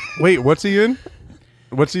 Wait, what's he in?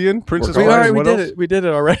 What's he in? Princess We're Bride? We What did else? it. We did it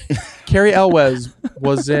already. Cary Elwes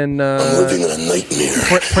was in living in a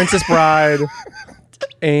nightmare. Princess Bride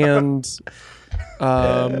and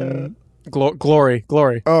Glory.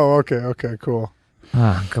 Oh, okay, cool.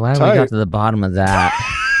 Ah, glad Tight. we got to the bottom of that.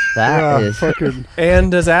 That is fucking.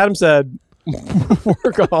 And as Adam said,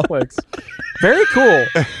 Workaholics. Very cool.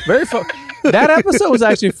 Very fun. That episode was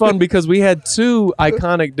actually fun because we had 2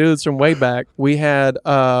 iconic dudes from way back. We had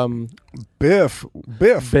Biff,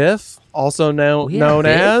 also known Biff?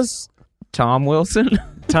 as Tom Wilson.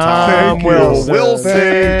 Tom Thank you. Wilson.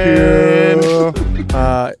 Thank you.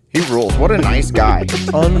 He rules. What a nice guy.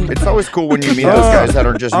 It's always cool when you meet those Oh, guys that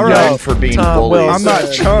are just all known right. for being Tom bullies. Wilson. I'm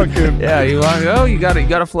not chunking. Yeah, you want to go? You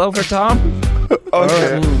got a flow for Tom?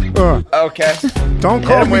 Okay. Okay. Don't Hit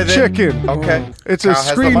call him me with it. chicken. Okay. It's Kyle a has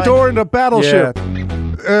the screen mic. door in a battleship.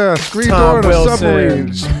 Screen Tom door in a Wilson.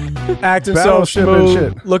 submarine. acting so Battleship and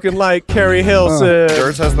smooth, shit. looking like Carrie Hilson.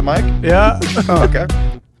 Yours has the mic? Yeah. Okay.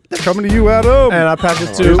 Coming to you, Adam. And I pass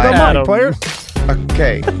it to Here's the Adam. mic, player.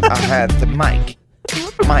 Okay, I have the mic.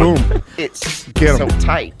 Boom. It's Get 'em. so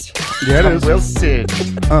tight. Yeah, it Tom is. Wilson.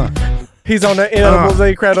 He's on the edibles,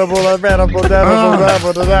 incredible, incredible,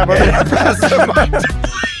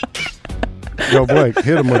 Yo, Blake,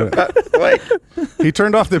 hit him with it. Blake. He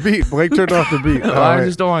turned off the beat. Blake turned off the beat. All I right.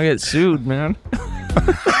 just don't want to get sued, man.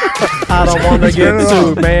 I don't want to Turn get it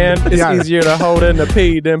sued, off. man. It's Yeah. easier to hold in the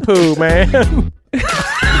pee than poo, man.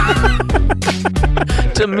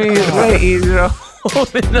 To me, it's way easier to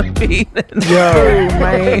hold in the beat than Yo.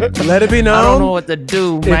 man. Let it be known. I don't know what to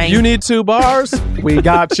do, man. If you need 2 bars, we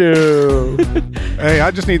got you. Hey,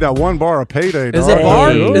 I just need that 1 bar of payday. Is dog. a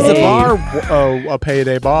bar? Hey. Is a bar? Oh, a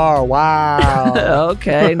payday bar. Wow.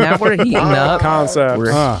 Okay, now we're heating up. Concept.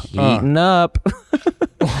 We're heating up.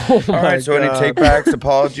 All right, so any takebacks,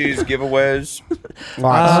 apologies, giveaways?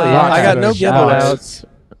 Lots, Oh, yeah. lots I got of no those. giveaways.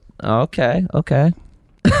 Okay.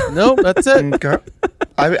 Nope, that's it. Okay.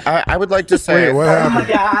 I would like to say, Wait, what happened?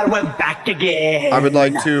 God, we're back again. I would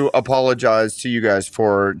like to apologize to you guys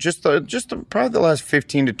for probably the last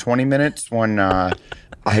 15 to 20 minutes when I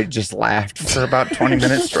just laughed for about 20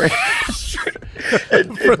 minutes straight.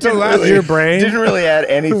 Your brain. Didn't really add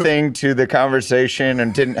anything to the conversation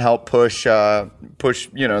and didn't help push the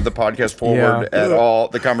podcast forward at all,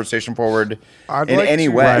 the conversation forward I'd in like any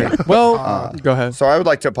to- way. Right. Well, go ahead. So I would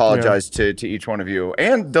like to apologize to each one of you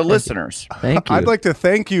and the listeners. Thank you. I'd like to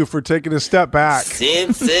thank you for taking a step back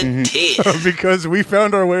Sensitive. because we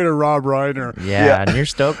found our way to Rob Reiner. yeah, and you're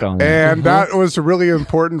stoked on that. And that was really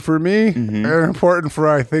important for me and important for,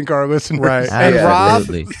 I think, our listeners. Right. Ah, And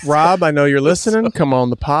absolutely. Rob, I know you're listening. Come on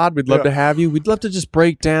the pod. We'd love Yeah. to have you. We'd love to just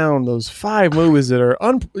break down those 5 movies that are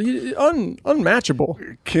unmatchable.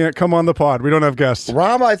 Can't come on the pod. We don't have guests.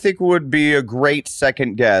 Rob, I think, would be a great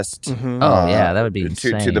second guest. Oh, yeah, that would be to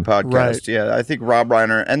insane. the podcast. Right. Yeah, I think Rob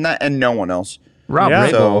Reiner and no one else. Rob Yeah.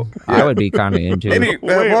 Riggle, So, I would be kind of into.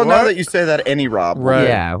 Well, now that you say that, any Rob. Right.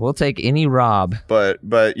 Yeah, we'll take any Rob. But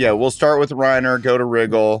yeah, we'll start with Reiner, go to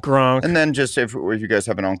Riggle, Gronk. and then just if you guys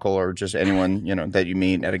have an uncle or just anyone that you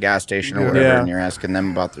meet at a gas station or whatever, Yeah. and you're asking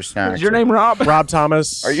them about their snacks. Is your name Rob? Rob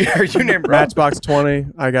Thomas. Are you named Rob? Matchbox 20.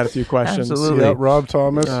 I got a few questions. Absolutely. Yeah, Rob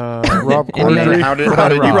Thomas, Rob And then Corddry. how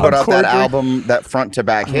did you Rob put out that Corddry. album, that front to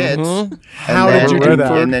back hits? Mhm. And How then, did you do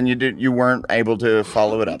that? And then you weren't able to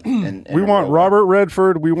follow it up. We want Robert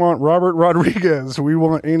Redford. We want Robert Rodriguez. We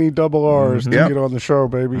want any double R's to Yep. get on the show,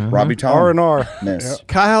 baby. Robbie Tom. R&R. Miss.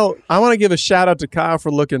 Kyle, I want to give a shout out to Kyle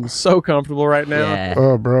for looking so comfortable right now. Yeah.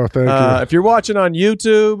 Oh, bro, thank you. If you're watching on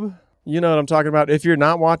YouTube, you know what I'm talking about. If you're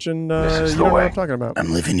not watching, you don't know what I'm talking about.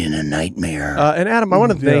 I'm living in a nightmare. And Adam, I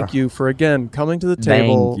want to thank you for again coming to the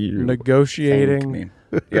table, you. negotiating.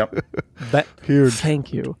 Yep. That, Huge.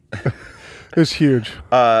 Thank you. It's huge.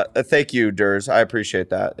 Thank you, Durs. I appreciate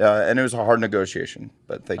that. And it was a hard negotiation,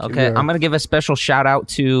 but thank you. Okay, I'm going to give a special shout out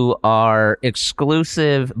to our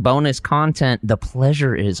exclusive bonus content. The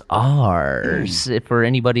pleasure is ours. For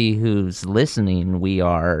anybody who's listening, we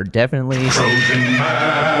are definitely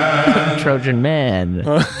Trojan Man.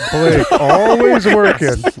 Blake, always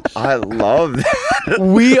working. I love that.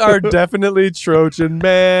 We are definitely Trojan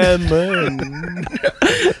Man.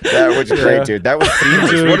 That was great, dude. That was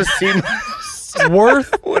seamless. What a seamless.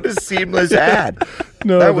 What a seamless ad.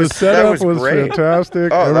 No, that the was setup was great.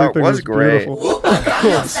 fantastic. Oh, that Everything was great. beautiful.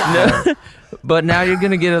 But now you're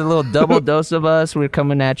going to get a little double dose of us. We're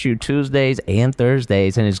coming at you Tuesdays and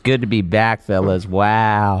Thursdays, and it's good to be back, fellas.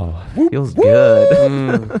 Wow. Feels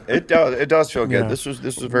good. It does feel good. Yeah. This was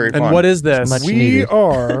very fun. And what is this? Much We needed.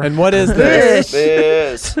 are. And what is this?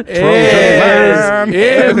 This Is important.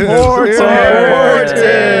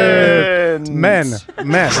 Men.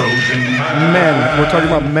 We're talking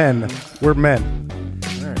about men. We're men.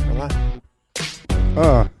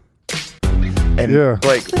 And Yeah.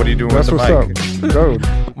 Blake, what are you doing That's with what's the up. mic? Dude,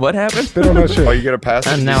 What happened? spit on that shit. Oh, you gonna pass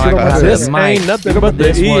it? And You now sit I on got my this this desk. This mic. ain't nothing but the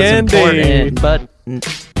This was END. important, but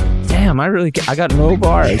damn, I got no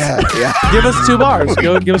bars. Yeah. Give us 2 bars.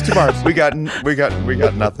 Give us 2 bars. We got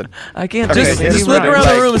nothing. I can't Okay, just Just look around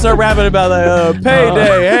the room and start rapping about like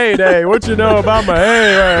payday, heyday. What you know about my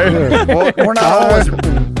heyday? Well, we're not always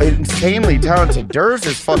insanely talented. Durs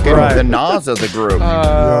is fucking Right. the Nas of the group.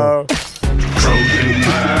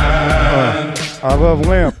 I love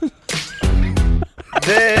lamp.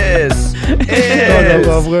 This I is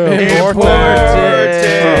love lamp. important. I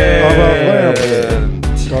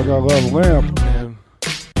love lamp.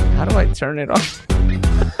 How do I turn it off?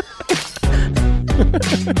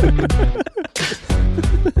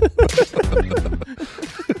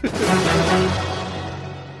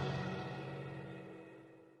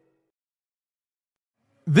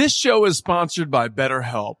 This show is sponsored by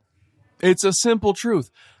BetterHelp. It's a simple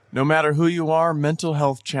truth. No matter who you are, mental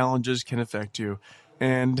health challenges can affect you,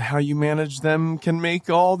 and how you manage them can make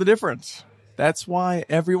all the difference. That's why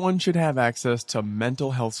everyone should have access to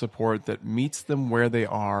mental health support that meets them where they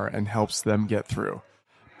are and helps them get through.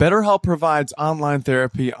 BetterHelp provides online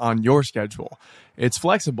therapy on your schedule. It's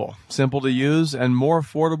flexible, simple to use, and more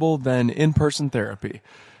affordable than in-person therapy.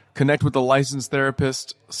 Connect with a licensed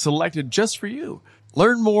therapist selected just for you.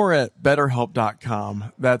 Learn more at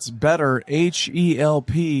BetterHelp.com. That's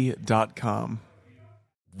BetterHelp.com.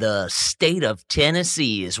 The state of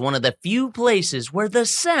Tennessee is one of the few places where the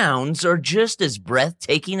sounds are just as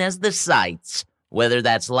breathtaking as the sights. Whether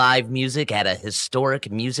that's live music at a historic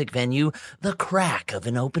music venue, the crack of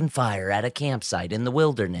an open fire at a campsite in the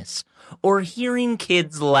wilderness, or hearing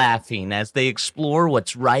kids laughing as they explore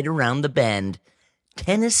what's right around the bend,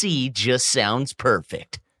 Tennessee just sounds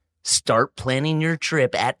perfect. Start planning your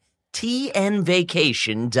trip at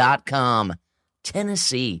tnvacation.com.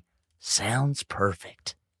 Tennessee sounds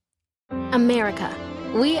perfect. America.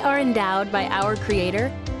 We are endowed by our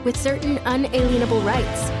Creator with certain unalienable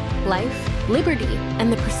rights: life, liberty,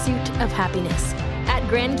 and the pursuit of happiness. At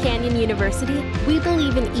Grand Canyon University, we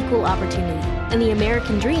believe in equal opportunity, and the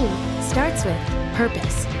American dream starts with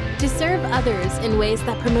purpose. To serve others in ways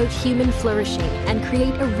that promote human flourishing and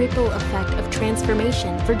create a ripple effect of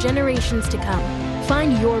transformation for generations to come.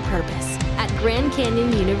 Find your purpose at Grand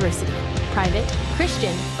Canyon University. Private,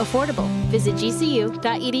 Christian, affordable. Visit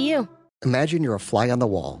gcu.edu. Imagine you're a fly on the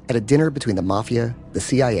wall at a dinner between the mafia, the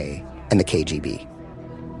CIA, and the KGB.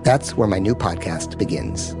 That's where my new podcast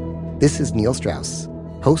begins. This is Neil Strauss,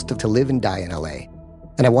 host of To Live and Die in LA,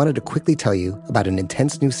 and I wanted to quickly tell you about an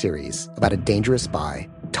intense new series about a dangerous spy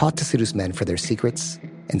taught to seduce men for their secrets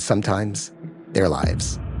and sometimes their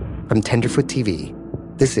lives. From Tenderfoot TV,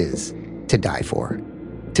 this is To Die For.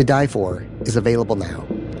 To Die For is available now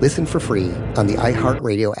Listen for free on the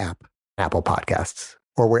iHeartRadio app, Apple Podcasts,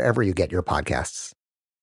 or wherever you get your podcasts.